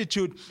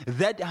substitute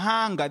that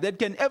hunger, that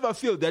can ever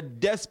feel that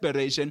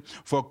desperation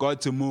for God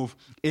to move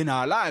in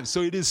our lives.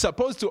 So it is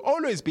supposed to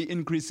always be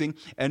increasing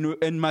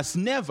and must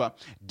never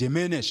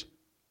diminish.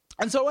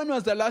 And so when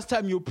was the last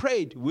time you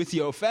prayed with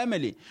your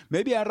family?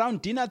 Maybe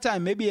around dinner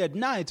time, maybe at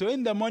night or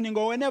in the morning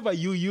or whenever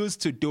you used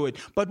to do it.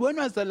 But when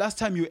was the last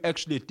time you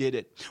actually did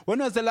it? When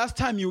was the last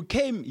time you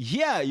came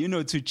here,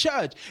 to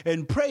church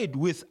and prayed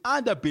with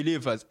other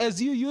believers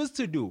as you used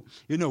to do?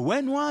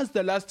 When was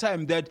the last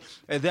time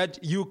that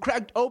you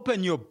cracked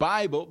open your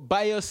Bible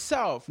by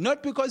yourself?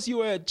 Not because you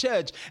were at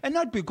church and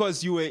not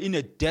because you were in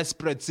a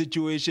desperate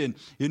situation,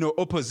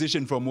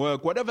 opposition from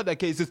work, whatever the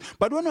case is.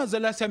 But when was the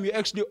last time you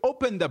actually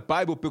opened the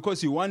Bible because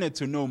you wanted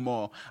to know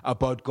more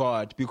about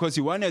God, because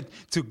you wanted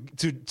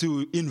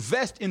to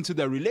invest into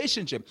the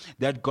relationship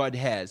that God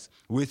has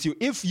with you?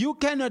 If you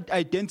cannot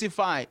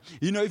identify,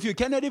 if you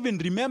cannot even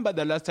remember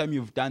the last time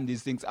you've done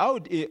these things, I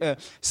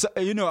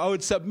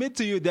would submit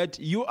to you that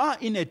you are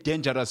in a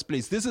dangerous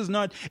place. This is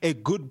not a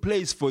good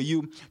place for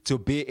you to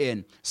be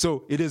in.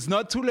 So it is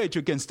not too late.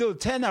 You can still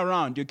turn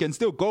around. You can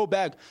still go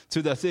back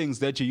to the things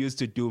that you used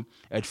to do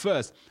at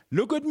first.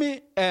 Look at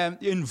me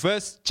in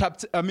verse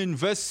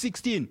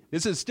 16.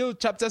 This is still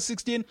chapter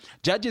 16,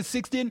 Judges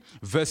 16,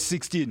 verse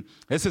 16.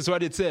 This is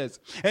what it says.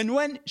 And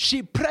when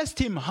she pressed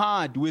him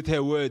hard with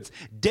her words,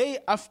 day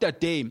after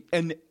day,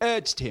 and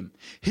urged him,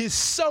 his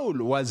soul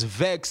was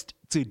vexed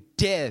to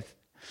death.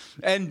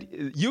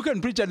 And you can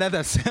preach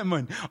another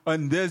sermon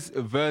on this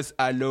verse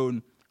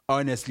alone,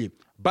 honestly.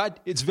 But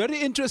it's very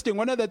interesting.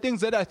 One of the things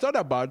that I thought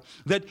about,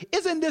 that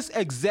isn't this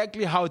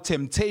exactly how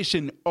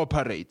temptation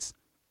operates?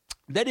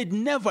 That it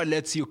never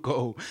lets you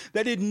go,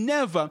 that it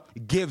never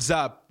gives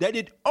up, that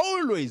it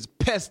always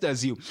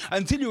pesters you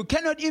until you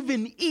cannot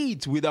even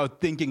eat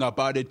without thinking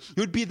about it.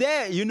 You'd be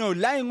there,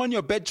 lying on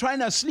your bed trying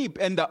to sleep,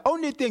 and the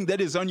only thing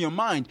that is on your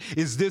mind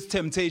is this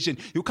temptation.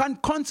 You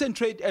can't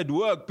concentrate at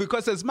work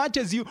because as much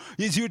as you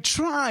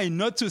try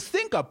not to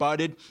think about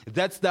it,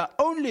 that's the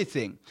only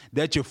thing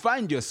that you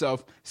find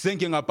yourself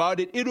thinking about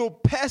it. It will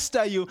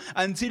pester you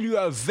until you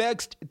are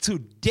vexed to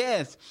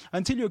death,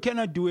 until you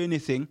cannot do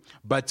anything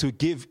but to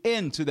give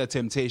in to the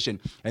temptation.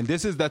 And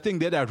this is the thing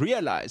that I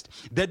realized,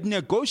 that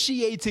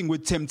negotiating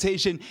with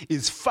temptation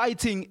is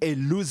fighting a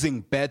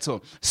losing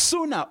battle.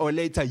 Sooner or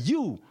later,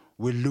 you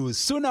will lose.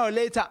 Sooner or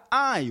later,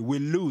 I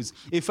will lose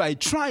if I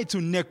try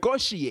to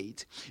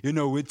negotiate,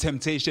 with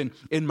temptation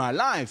in my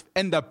life.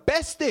 And the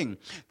best thing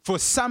for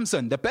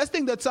Samson, the best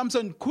thing that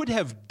Samson could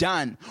have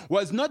done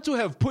was not to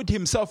have put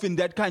himself in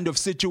that kind of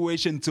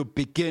situation to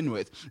begin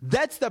with.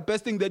 That's the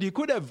best thing that he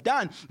could have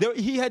done.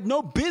 He had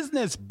no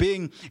business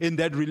being in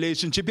that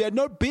relationship. He had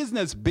no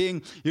business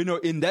being,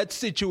 in that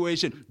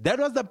situation. That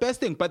was the best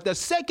thing. But the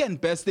second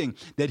best thing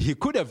that he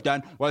could have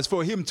done was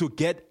for him to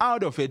get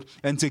out of it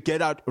and to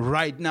get out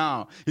right now.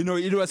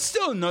 It was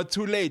still not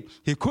too late.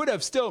 He could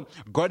have still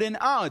gotten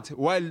out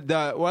while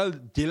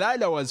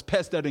Delilah was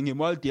pestering him,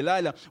 while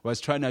Delilah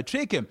was trying to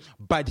trick him.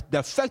 But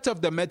the fact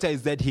of the matter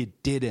is that he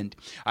didn't.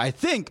 I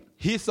think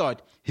he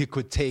thought he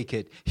could take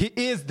it. He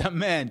is the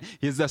man.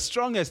 He's the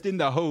strongest in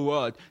the whole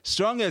world.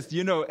 Strongest,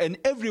 and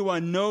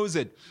everyone knows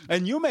it.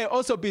 And you may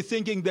also be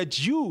thinking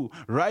that you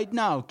right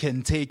now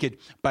can take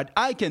it. But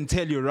I can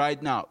tell you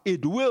right now,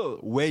 it will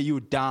weigh you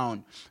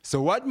down.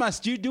 So what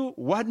must you do?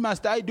 What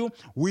must I do?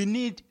 We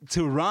need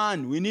to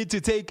run. We need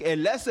to take a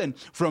lesson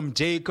from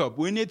Jacob.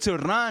 We need to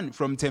run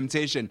from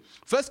temptation.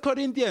 1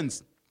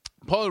 Corinthians,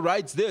 Paul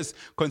writes this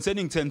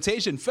concerning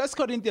temptation. 1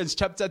 Corinthians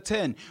chapter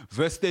 10,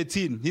 verse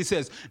 13. He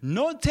says,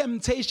 no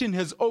temptation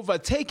has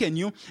overtaken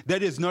you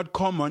that is not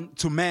common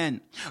to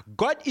man.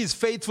 God is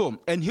faithful,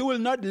 and he will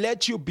not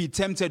let you be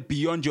tempted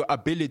beyond your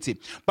ability.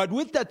 But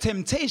with the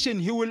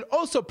temptation, he will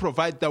also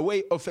provide the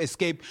way of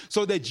escape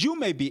so that you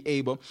may be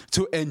able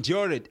to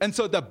endure it. And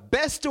so the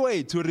best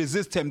way to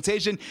resist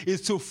temptation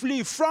is to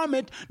flee from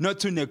it, not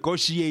to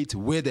negotiate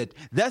with it.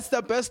 That's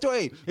the best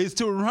way, is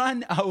to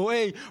run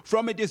away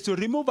from it, is to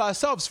remove ourselves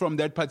from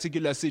that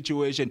particular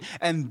situation.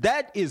 And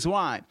that is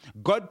why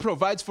God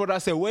provides for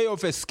us a way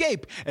of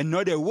escape and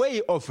not a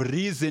way of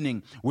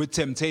reasoning with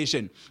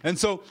temptation. And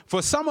so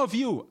for some of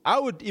you, I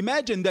would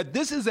imagine that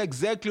this is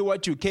exactly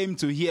what you came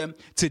to hear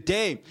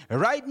today.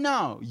 Right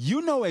now,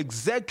 you know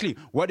exactly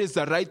what is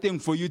the right thing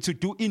for you to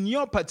do in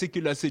your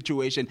particular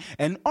situation.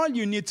 And all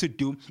you need to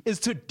do is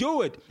to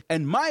do it.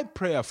 And my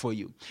prayer for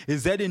you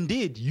is that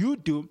indeed you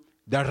do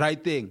the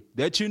right thing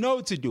that you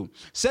know to do.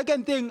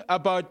 Second thing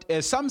about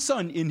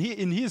Samson in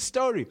his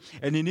story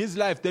and in his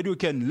life that we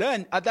can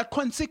learn are the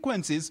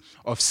consequences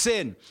of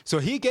sin. So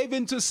he gave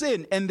into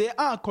sin, and there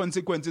are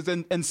consequences.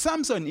 And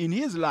Samson in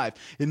his life,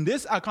 in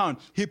this account,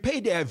 he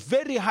paid a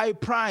very high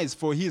price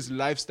for his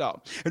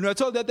lifestyle. And we're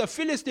told that the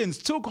Philistines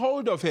took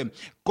hold of him,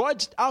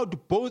 gouged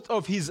out both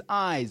of his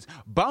eyes,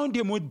 bound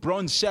him with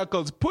bronze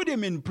shackles, put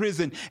him in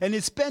prison, and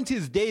he spent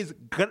his days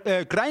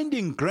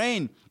grinding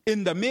grain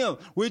in the mill,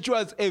 which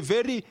was a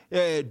very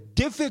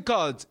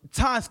difficult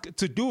task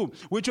to do,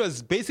 which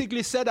was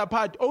basically set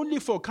apart only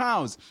for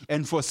cows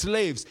and for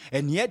slaves.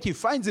 And yet he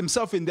finds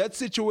himself in that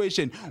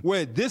situation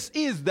where this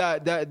is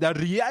the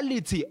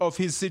reality of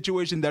his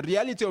situation, the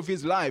reality of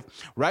his life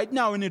right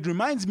now. And it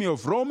reminds me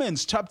of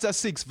Romans chapter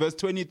 6, verse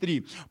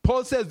 23.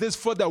 Paul says this: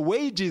 for the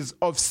wages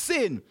of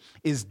sin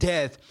is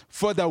death.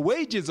 For the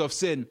wages of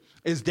sin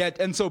is death.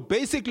 And so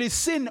basically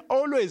sin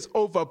always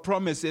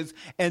overpromises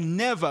and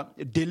never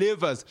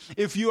delivers.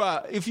 If you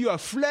are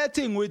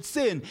flirting with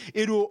sin,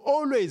 it will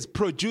always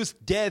produce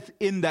death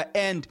in the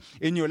end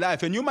in your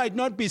life. And you might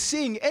not be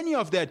seeing any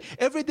of that.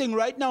 Everything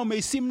right now may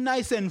seem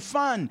nice and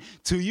fun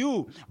to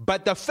you,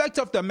 but the fact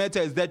of the matter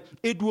is that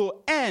it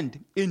will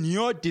end in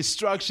your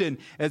destruction.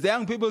 As the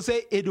young people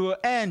say, it will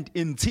end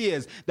in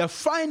tears. The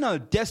final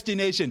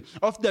destination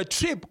of the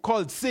trip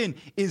called sin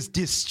is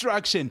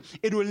destruction.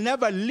 It will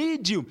never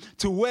lead you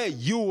to where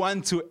you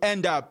want to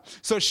end up.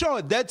 So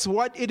sure, that's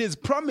what it is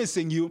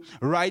promising you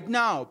right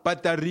now.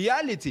 But the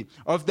reality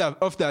of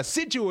the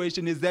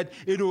situation is that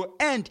it will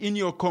end in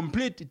your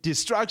complete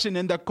destruction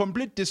and the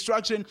complete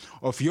destruction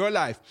of your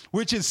life,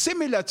 which is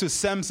similar to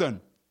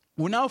Samson,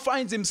 who now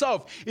finds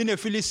himself in a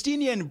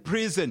Philistine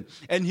prison,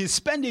 and he's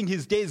spending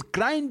his days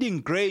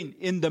grinding grain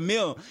in the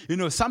mill,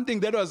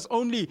 something that was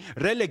only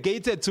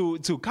relegated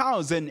to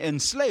cows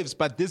and slaves.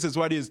 But this is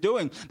what he's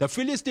doing. The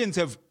Philistines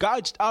have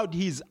gouged out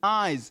his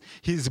eyes.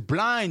 He's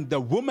blind.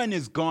 The woman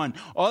is gone.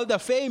 All the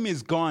fame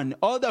is gone.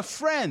 All the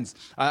friends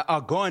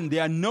are gone. They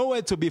are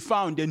nowhere to be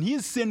found. And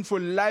his sinful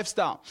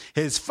lifestyle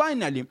has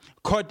finally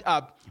caught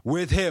up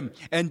with him.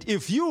 And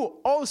if you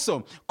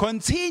also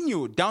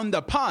continue down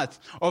the path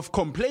of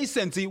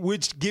complacency,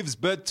 which gives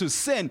birth to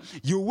sin,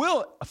 you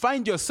will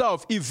find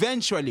yourself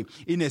eventually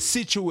in a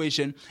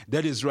situation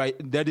that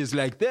is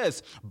like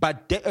this.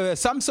 But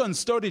Samson's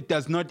story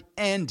does not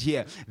end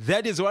here.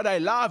 That is what I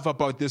love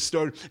about this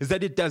story, is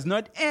that it does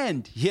not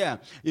end here.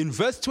 In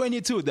verse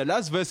 22, the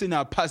last verse in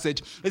our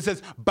passage, it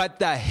says, but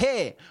the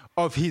hair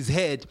of his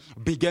head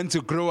began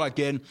to grow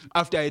again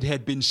after it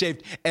had been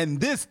shaved. And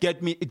this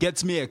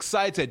gets me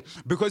excited,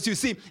 because you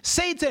see,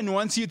 Satan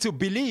wants you to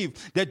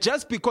believe that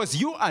just because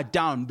you are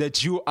down,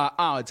 that you are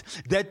out,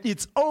 that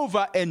it's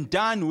over and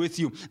done with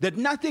you, that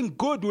nothing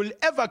good will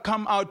ever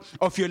come out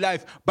of your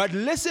life. But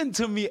listen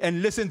to me,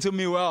 and listen to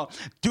me well.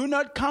 Do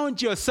not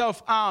count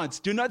yourself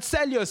out. Do not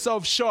sell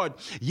yourself short.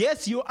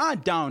 Yes, you are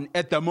down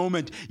at the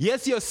moment.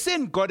 Yes, your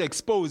sin got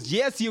exposed.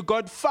 Yes, you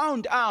got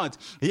found out.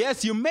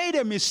 Yes, you made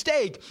a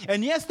mistake.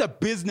 And yes, the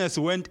business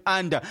went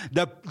under.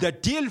 The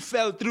deal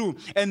fell through,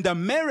 and the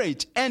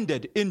marriage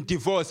ended in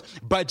divorce.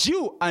 But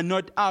you are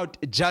not out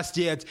just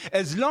yet.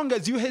 As long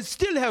as you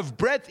still have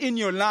breath in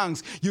your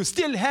lungs, you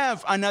still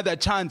have another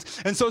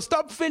chance. And so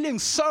stop feeling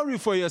sorry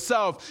for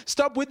yourself.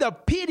 Stop with the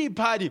pity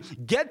party.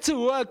 Get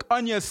to work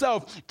on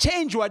yourself.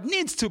 Change what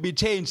needs to be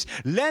changed.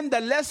 Learn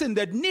the lesson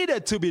that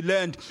needed to be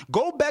learned.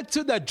 Go back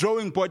to the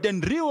drawing board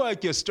and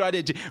rework your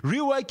strategy.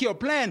 Rework your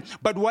plan.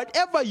 But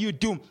whatever you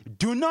do,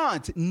 do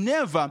not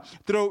never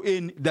throw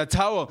in the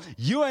towel.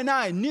 You and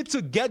I need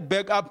to get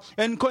back up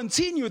and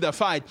continue the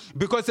fight,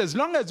 because as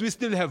long as we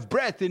still have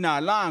breath in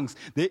our lungs,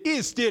 there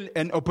is still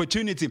an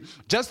opportunity.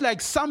 Just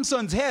like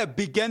Samson's hair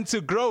began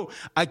to grow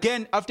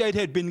again after it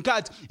had been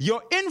cut,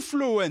 your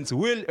influence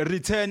will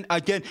return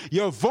again.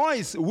 Your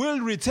voice will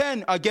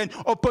return again.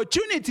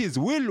 Opportunities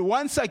will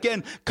once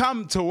again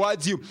come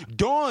towards you.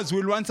 Doors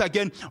will once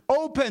again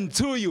open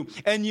to you,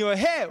 and your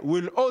hair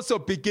will also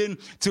begin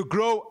to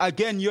grow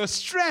again. Your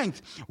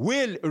strength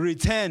will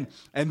return.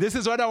 And this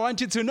is what I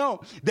want you to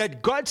know,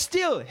 that God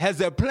still has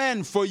a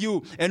plan for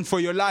you and for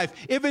your life.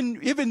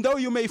 Even though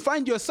you may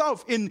find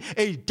yourself in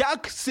a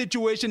dark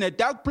situation, a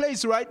dark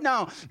place right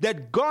now,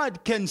 that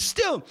God can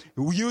still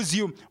use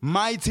you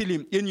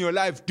mightily in your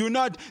life. Do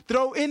not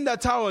throw in the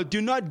towel.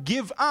 Do not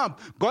give up.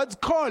 God's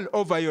call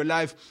over your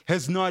life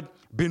has not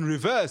been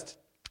reversed.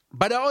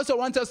 But I also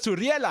want us to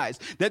realize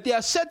that there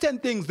are certain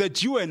things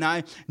that you and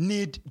I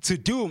need to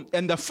do.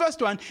 And the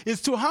first one is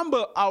to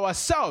humble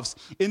ourselves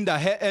in the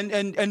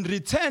and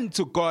return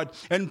to God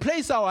and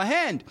place our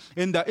hand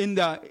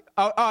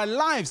our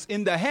lives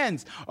in the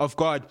hands of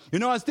God.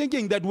 I was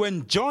thinking that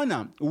when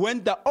Jonah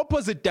went the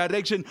opposite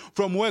direction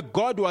from where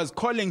God was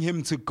calling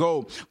him to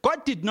go,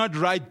 God did not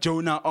write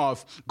Jonah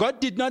off. God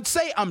did not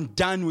say, I'm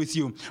done with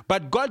you.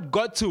 But God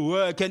got to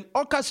work and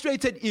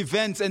orchestrated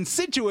events and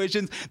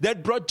situations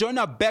that brought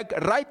Jonah back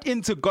right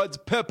into God's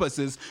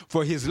purposes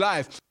for his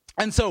life.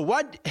 And so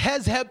what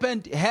has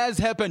happened has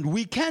happened.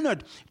 We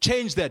cannot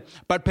change that.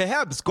 But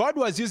perhaps God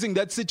was using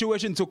that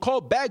situation to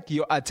call back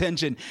your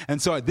attention.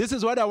 And so this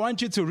is what I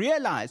want you to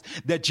realize,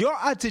 that your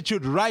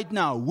attitude right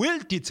now will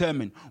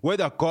determine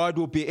whether God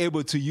will be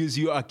able to use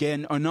you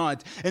again or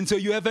not. And so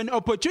you have an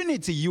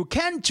opportunity. You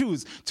can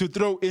choose to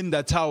throw in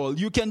the towel.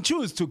 You can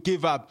choose to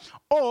give up.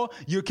 Or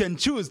you can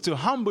choose to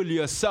humble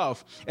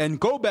yourself and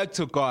go back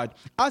to God.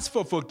 Ask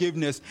for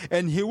forgiveness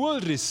and He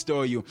will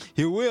restore you.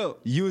 He will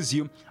use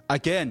you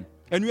again.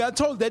 And we are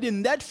told that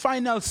in that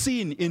final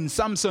scene in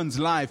Samson's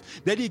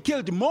life, that he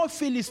killed more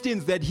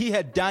Philistines than he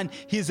had done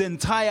his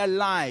entire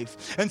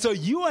life. And so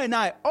you and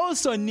I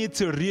also need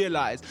to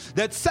realize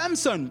that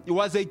Samson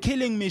was a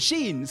killing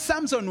machine.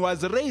 Samson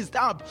was raised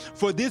up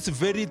for this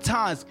very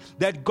task,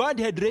 that God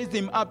had raised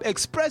him up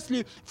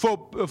expressly for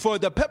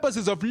the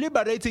purposes of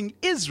liberating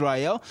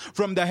Israel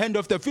from the hand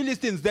of the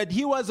Philistines, that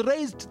he was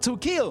raised to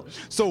kill.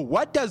 So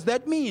what does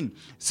that mean?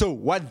 So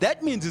what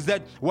that means is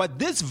that what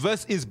this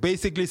verse is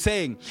basically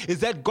saying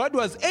is that God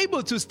was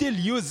able to still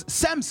use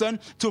Samson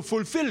to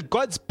fulfill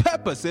God's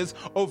purposes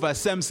over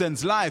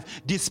Samson's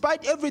life.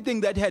 Despite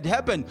everything that had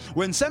happened,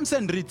 when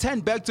Samson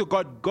returned back to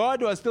God,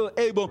 God was still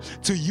able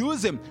to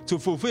use him to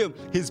fulfill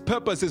his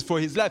purposes for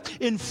his life.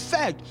 In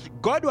fact,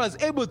 God was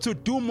able to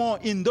do more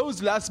in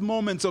those last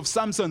moments of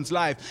Samson's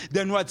life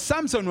than what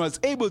Samson was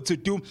able to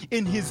do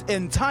in his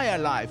entire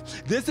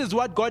life. This is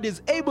what God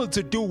is able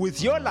to do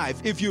with your life.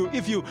 If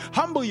you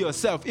humble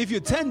yourself, if you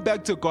turn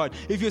back to God,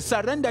 if you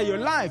surrender your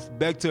life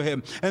back to Him.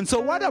 And so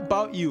what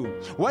about you?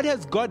 What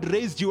has God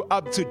raised you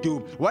up to do?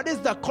 What is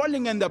the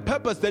calling and the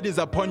purpose that is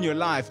upon your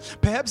life?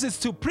 Perhaps it's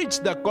to preach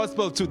the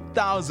gospel to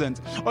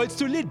thousands, or it's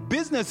to lead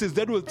businesses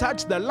that will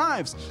touch the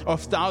lives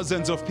of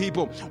thousands of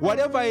people.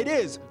 Whatever it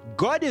is,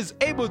 God is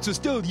able to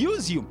still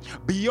use you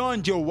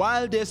beyond your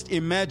wildest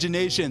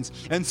imaginations.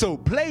 And so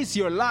place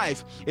your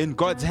life in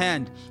God's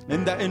hand.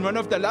 In one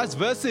of the last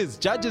verses,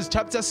 Judges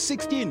chapter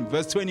 16,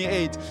 verse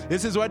 28,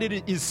 this is what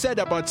it is said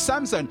about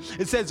Samson.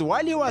 It says,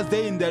 while he was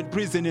there in that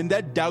prison, in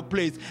that dark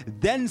place,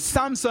 then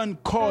Samson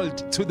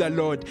called to the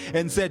Lord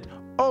and said,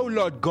 "Oh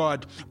Lord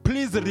God,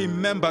 please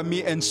remember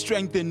me and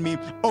strengthen me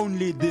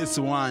only this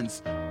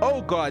once. Oh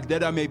God,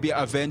 that I may be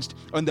avenged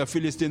on the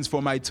Philistines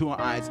for my 2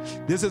 eyes."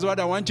 This is what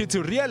I want you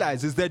to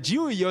realize, is that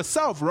you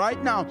yourself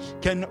right now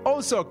can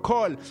also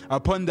call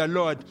upon the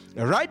Lord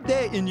right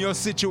there in your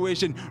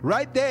situation,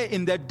 right there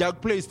in that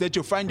dark place that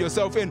you find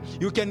yourself in.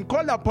 You can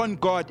call upon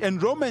God.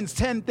 And Romans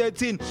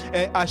 10:13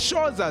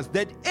 assures us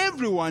that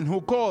everyone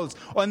who calls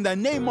on the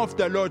name of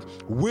the Lord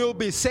will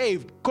be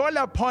saved. Call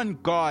upon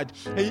God.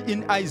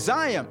 In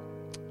Isaiah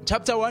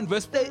chapter 1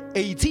 verse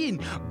 18,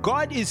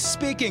 God is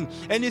speaking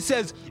and He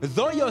says,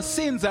 though your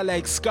sins are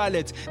like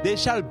scarlet, they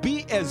shall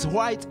be as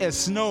white as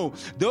snow.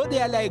 Though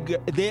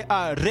they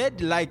are red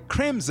like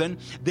crimson,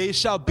 they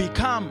shall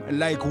become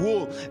like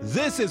wool.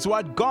 This is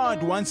what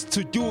God wants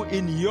to do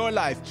in your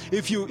life.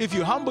 If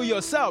you humble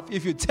yourself,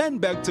 if you turn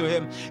back to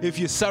Him, if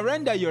you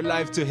surrender your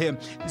life to Him.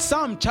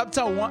 Psalm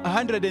chapter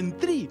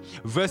 103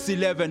 verse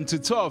 11 to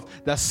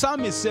 12, the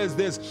psalmist says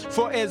this,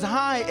 for as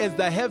high as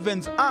the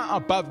heavens are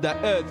above the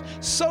earth,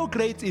 so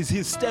great is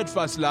His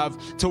steadfast love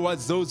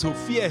towards those who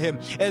fear Him.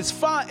 As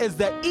far as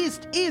the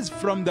east is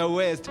from the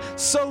west,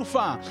 so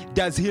far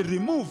does He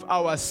remove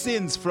our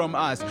sins from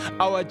us,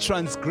 our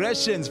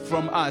transgressions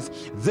from us.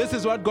 This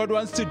is what God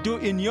wants to do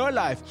in your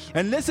life.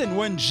 And listen,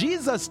 when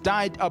Jesus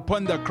died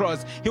upon the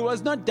cross, He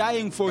was not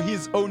dying for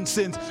His own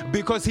sins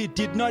because He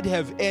did not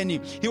have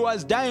any. He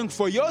was dying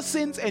for your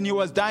sins and He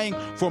was dying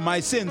for my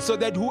sins, so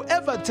that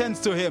whoever turns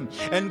to Him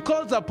and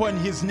calls upon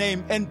His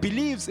name and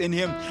believes in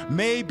Him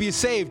may be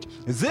saved.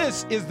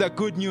 This is the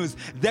good news,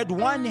 that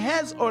one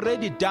has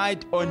already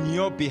died on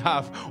your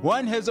behalf.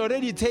 One has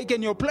already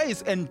taken your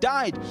place and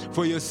died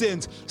for your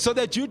sins, so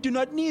that you do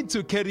not need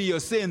to carry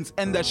your sins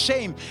and the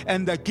shame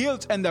and the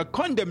guilt and the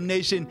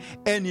condemnation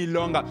any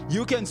longer.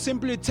 You can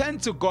simply turn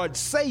to God,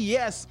 say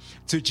yes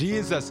to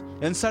Jesus,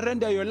 and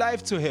surrender your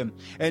life to Him,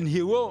 and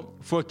He will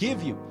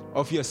forgive you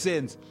of your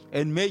sins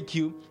and make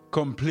you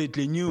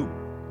completely new.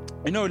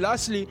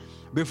 Lastly,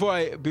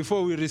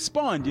 before we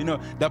respond,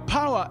 the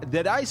power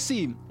that I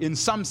see in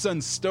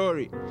Samson's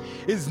story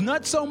is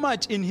not so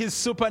much in his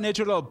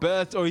supernatural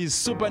birth or his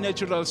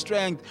supernatural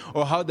strength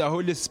or how the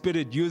Holy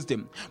Spirit used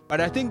him.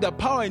 But I think the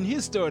power in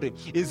his story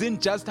is in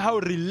just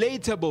how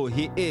relatable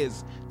he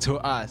is to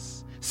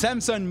us.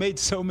 Samson made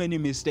so many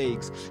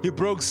mistakes. He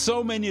broke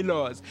so many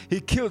laws. He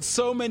killed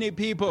so many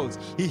people.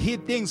 He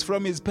hid things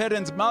from his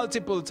parents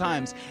multiple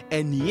times.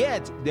 And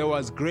yet there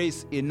was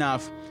grace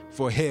enough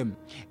for him.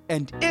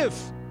 And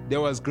if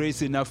there was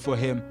grace enough for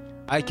him,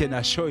 I can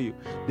assure you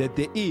that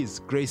there is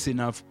grace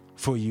enough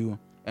for you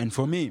and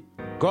for me.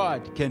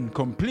 God can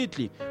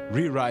completely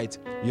rewrite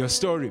your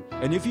story.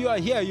 And if you are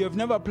here, you have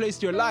never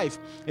placed your life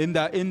in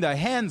the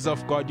hands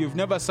of God, you've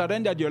never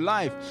surrendered your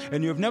life,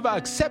 and you've never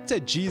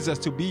accepted Jesus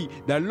to be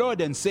the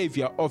Lord and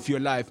Savior of your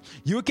life,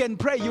 you can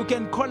pray, you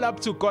can call up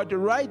to God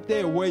right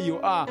there where you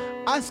are.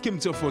 Ask Him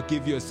to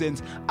forgive your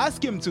sins,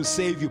 ask Him to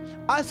save you,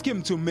 ask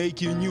Him to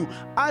make you new,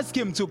 ask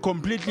Him to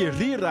completely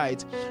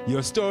rewrite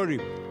your story.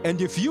 And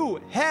if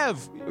you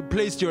have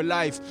placed your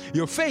life,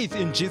 your faith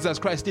in Jesus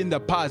Christ in the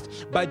past,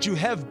 but you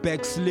have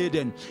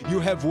backslidden, you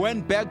have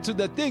went back to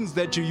the things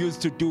that you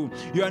used to do,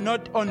 you are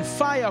not on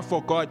fire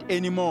for God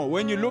anymore.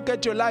 When you look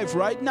at your life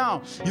right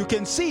now, you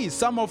can see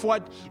some of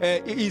what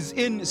is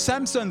in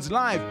Samson's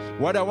life.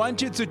 What I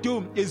want you to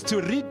do is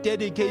to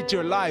rededicate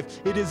your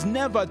life. It is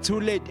never too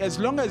late. As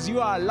long as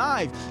you are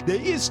alive,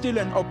 there is still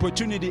an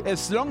opportunity.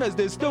 As long as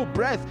there's still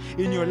breath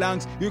in your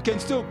lungs, you can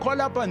still call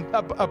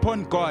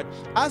upon God.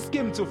 Ask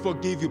Him to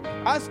forgive you.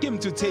 Ask Him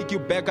to take you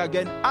back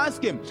again.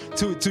 Ask Him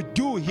to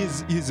do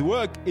his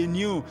work in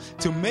you,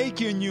 to make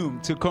you new,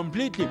 to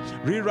completely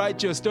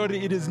rewrite your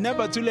story. It is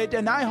never too late,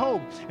 and I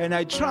hope and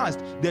I trust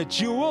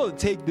that you will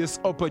take this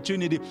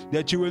opportunity,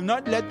 that you will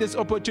not let this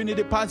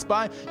opportunity pass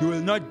by. You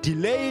will not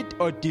delay it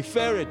or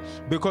defer it,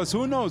 because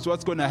who knows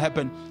what's going to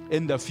happen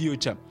in the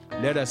future.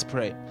 Let us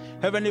pray.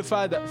 Heavenly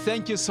Father,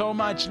 thank you so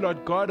much,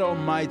 Lord God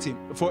Almighty,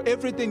 for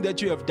everything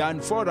that you have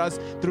done for us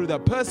through the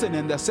person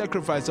and the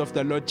sacrifice of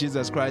the Lord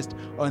Jesus Christ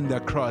on the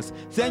cross.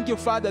 Thank you,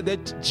 Father,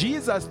 that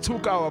Jesus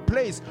took our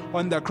place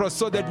on the cross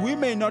so that we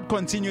may not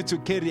continue to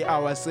carry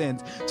our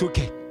sins, to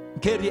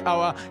carry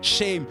our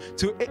shame,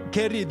 to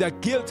carry the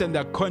guilt and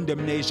the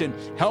condemnation.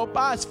 Help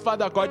us,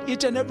 Father God,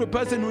 each and every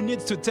person who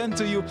needs to turn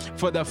to you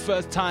for the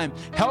first time.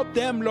 Help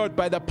them, Lord,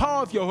 by the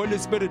power of your Holy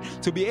Spirit,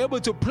 to be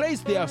able to place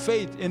their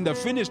faith in the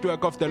finished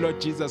work of the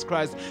Lord Jesus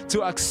Christ,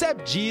 to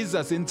accept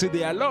Jesus into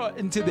their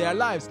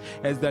lives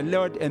as the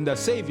Lord and the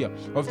Savior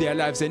of their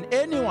lives. And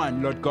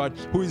anyone, Lord God,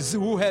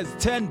 who has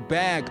turned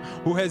back,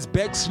 who has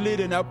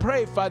backslidden, I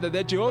pray, Father,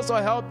 that you also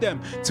help them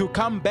to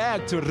come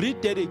back, to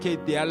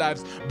rededicate their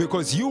lives,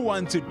 because you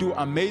want to do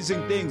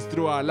amazing things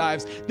through our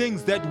lives,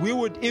 things that we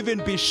would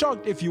even be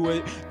shocked if you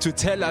were to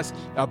tell us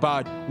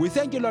about. We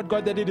thank you, Lord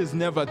God, that it is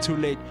never too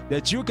late,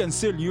 that you can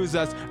still use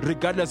us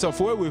regardless of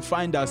where we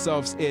find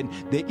ourselves in.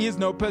 There is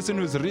no person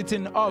who's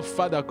written off,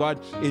 Father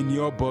God, in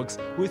your books.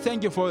 We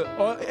thank you for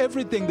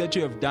everything that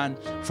you have done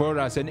for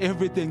us and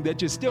everything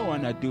that you still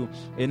want to do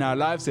in our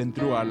lives and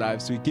through our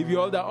lives. We give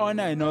you all the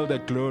honor and all the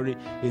glory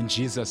in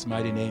Jesus'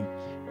 mighty name.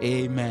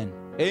 Amen.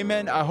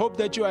 Amen. I hope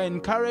that you are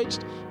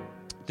encouraged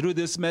through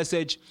this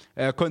message.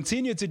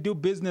 Continue to do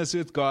business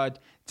with God.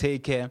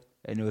 Take care,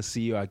 and we'll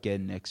see you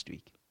again next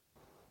week.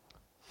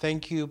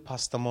 Thank you,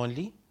 Pastor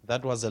Monli.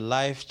 That was a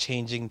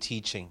life-changing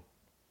teaching.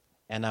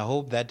 And I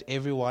hope that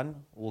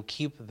everyone will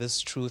keep this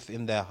truth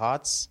in their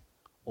hearts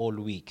all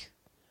week.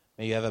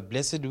 May you have a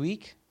blessed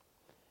week,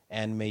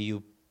 and may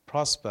you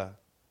prosper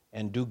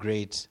and do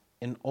great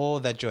in all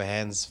that your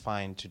hands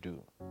find to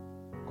do.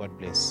 God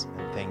bless,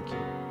 and thank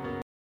you.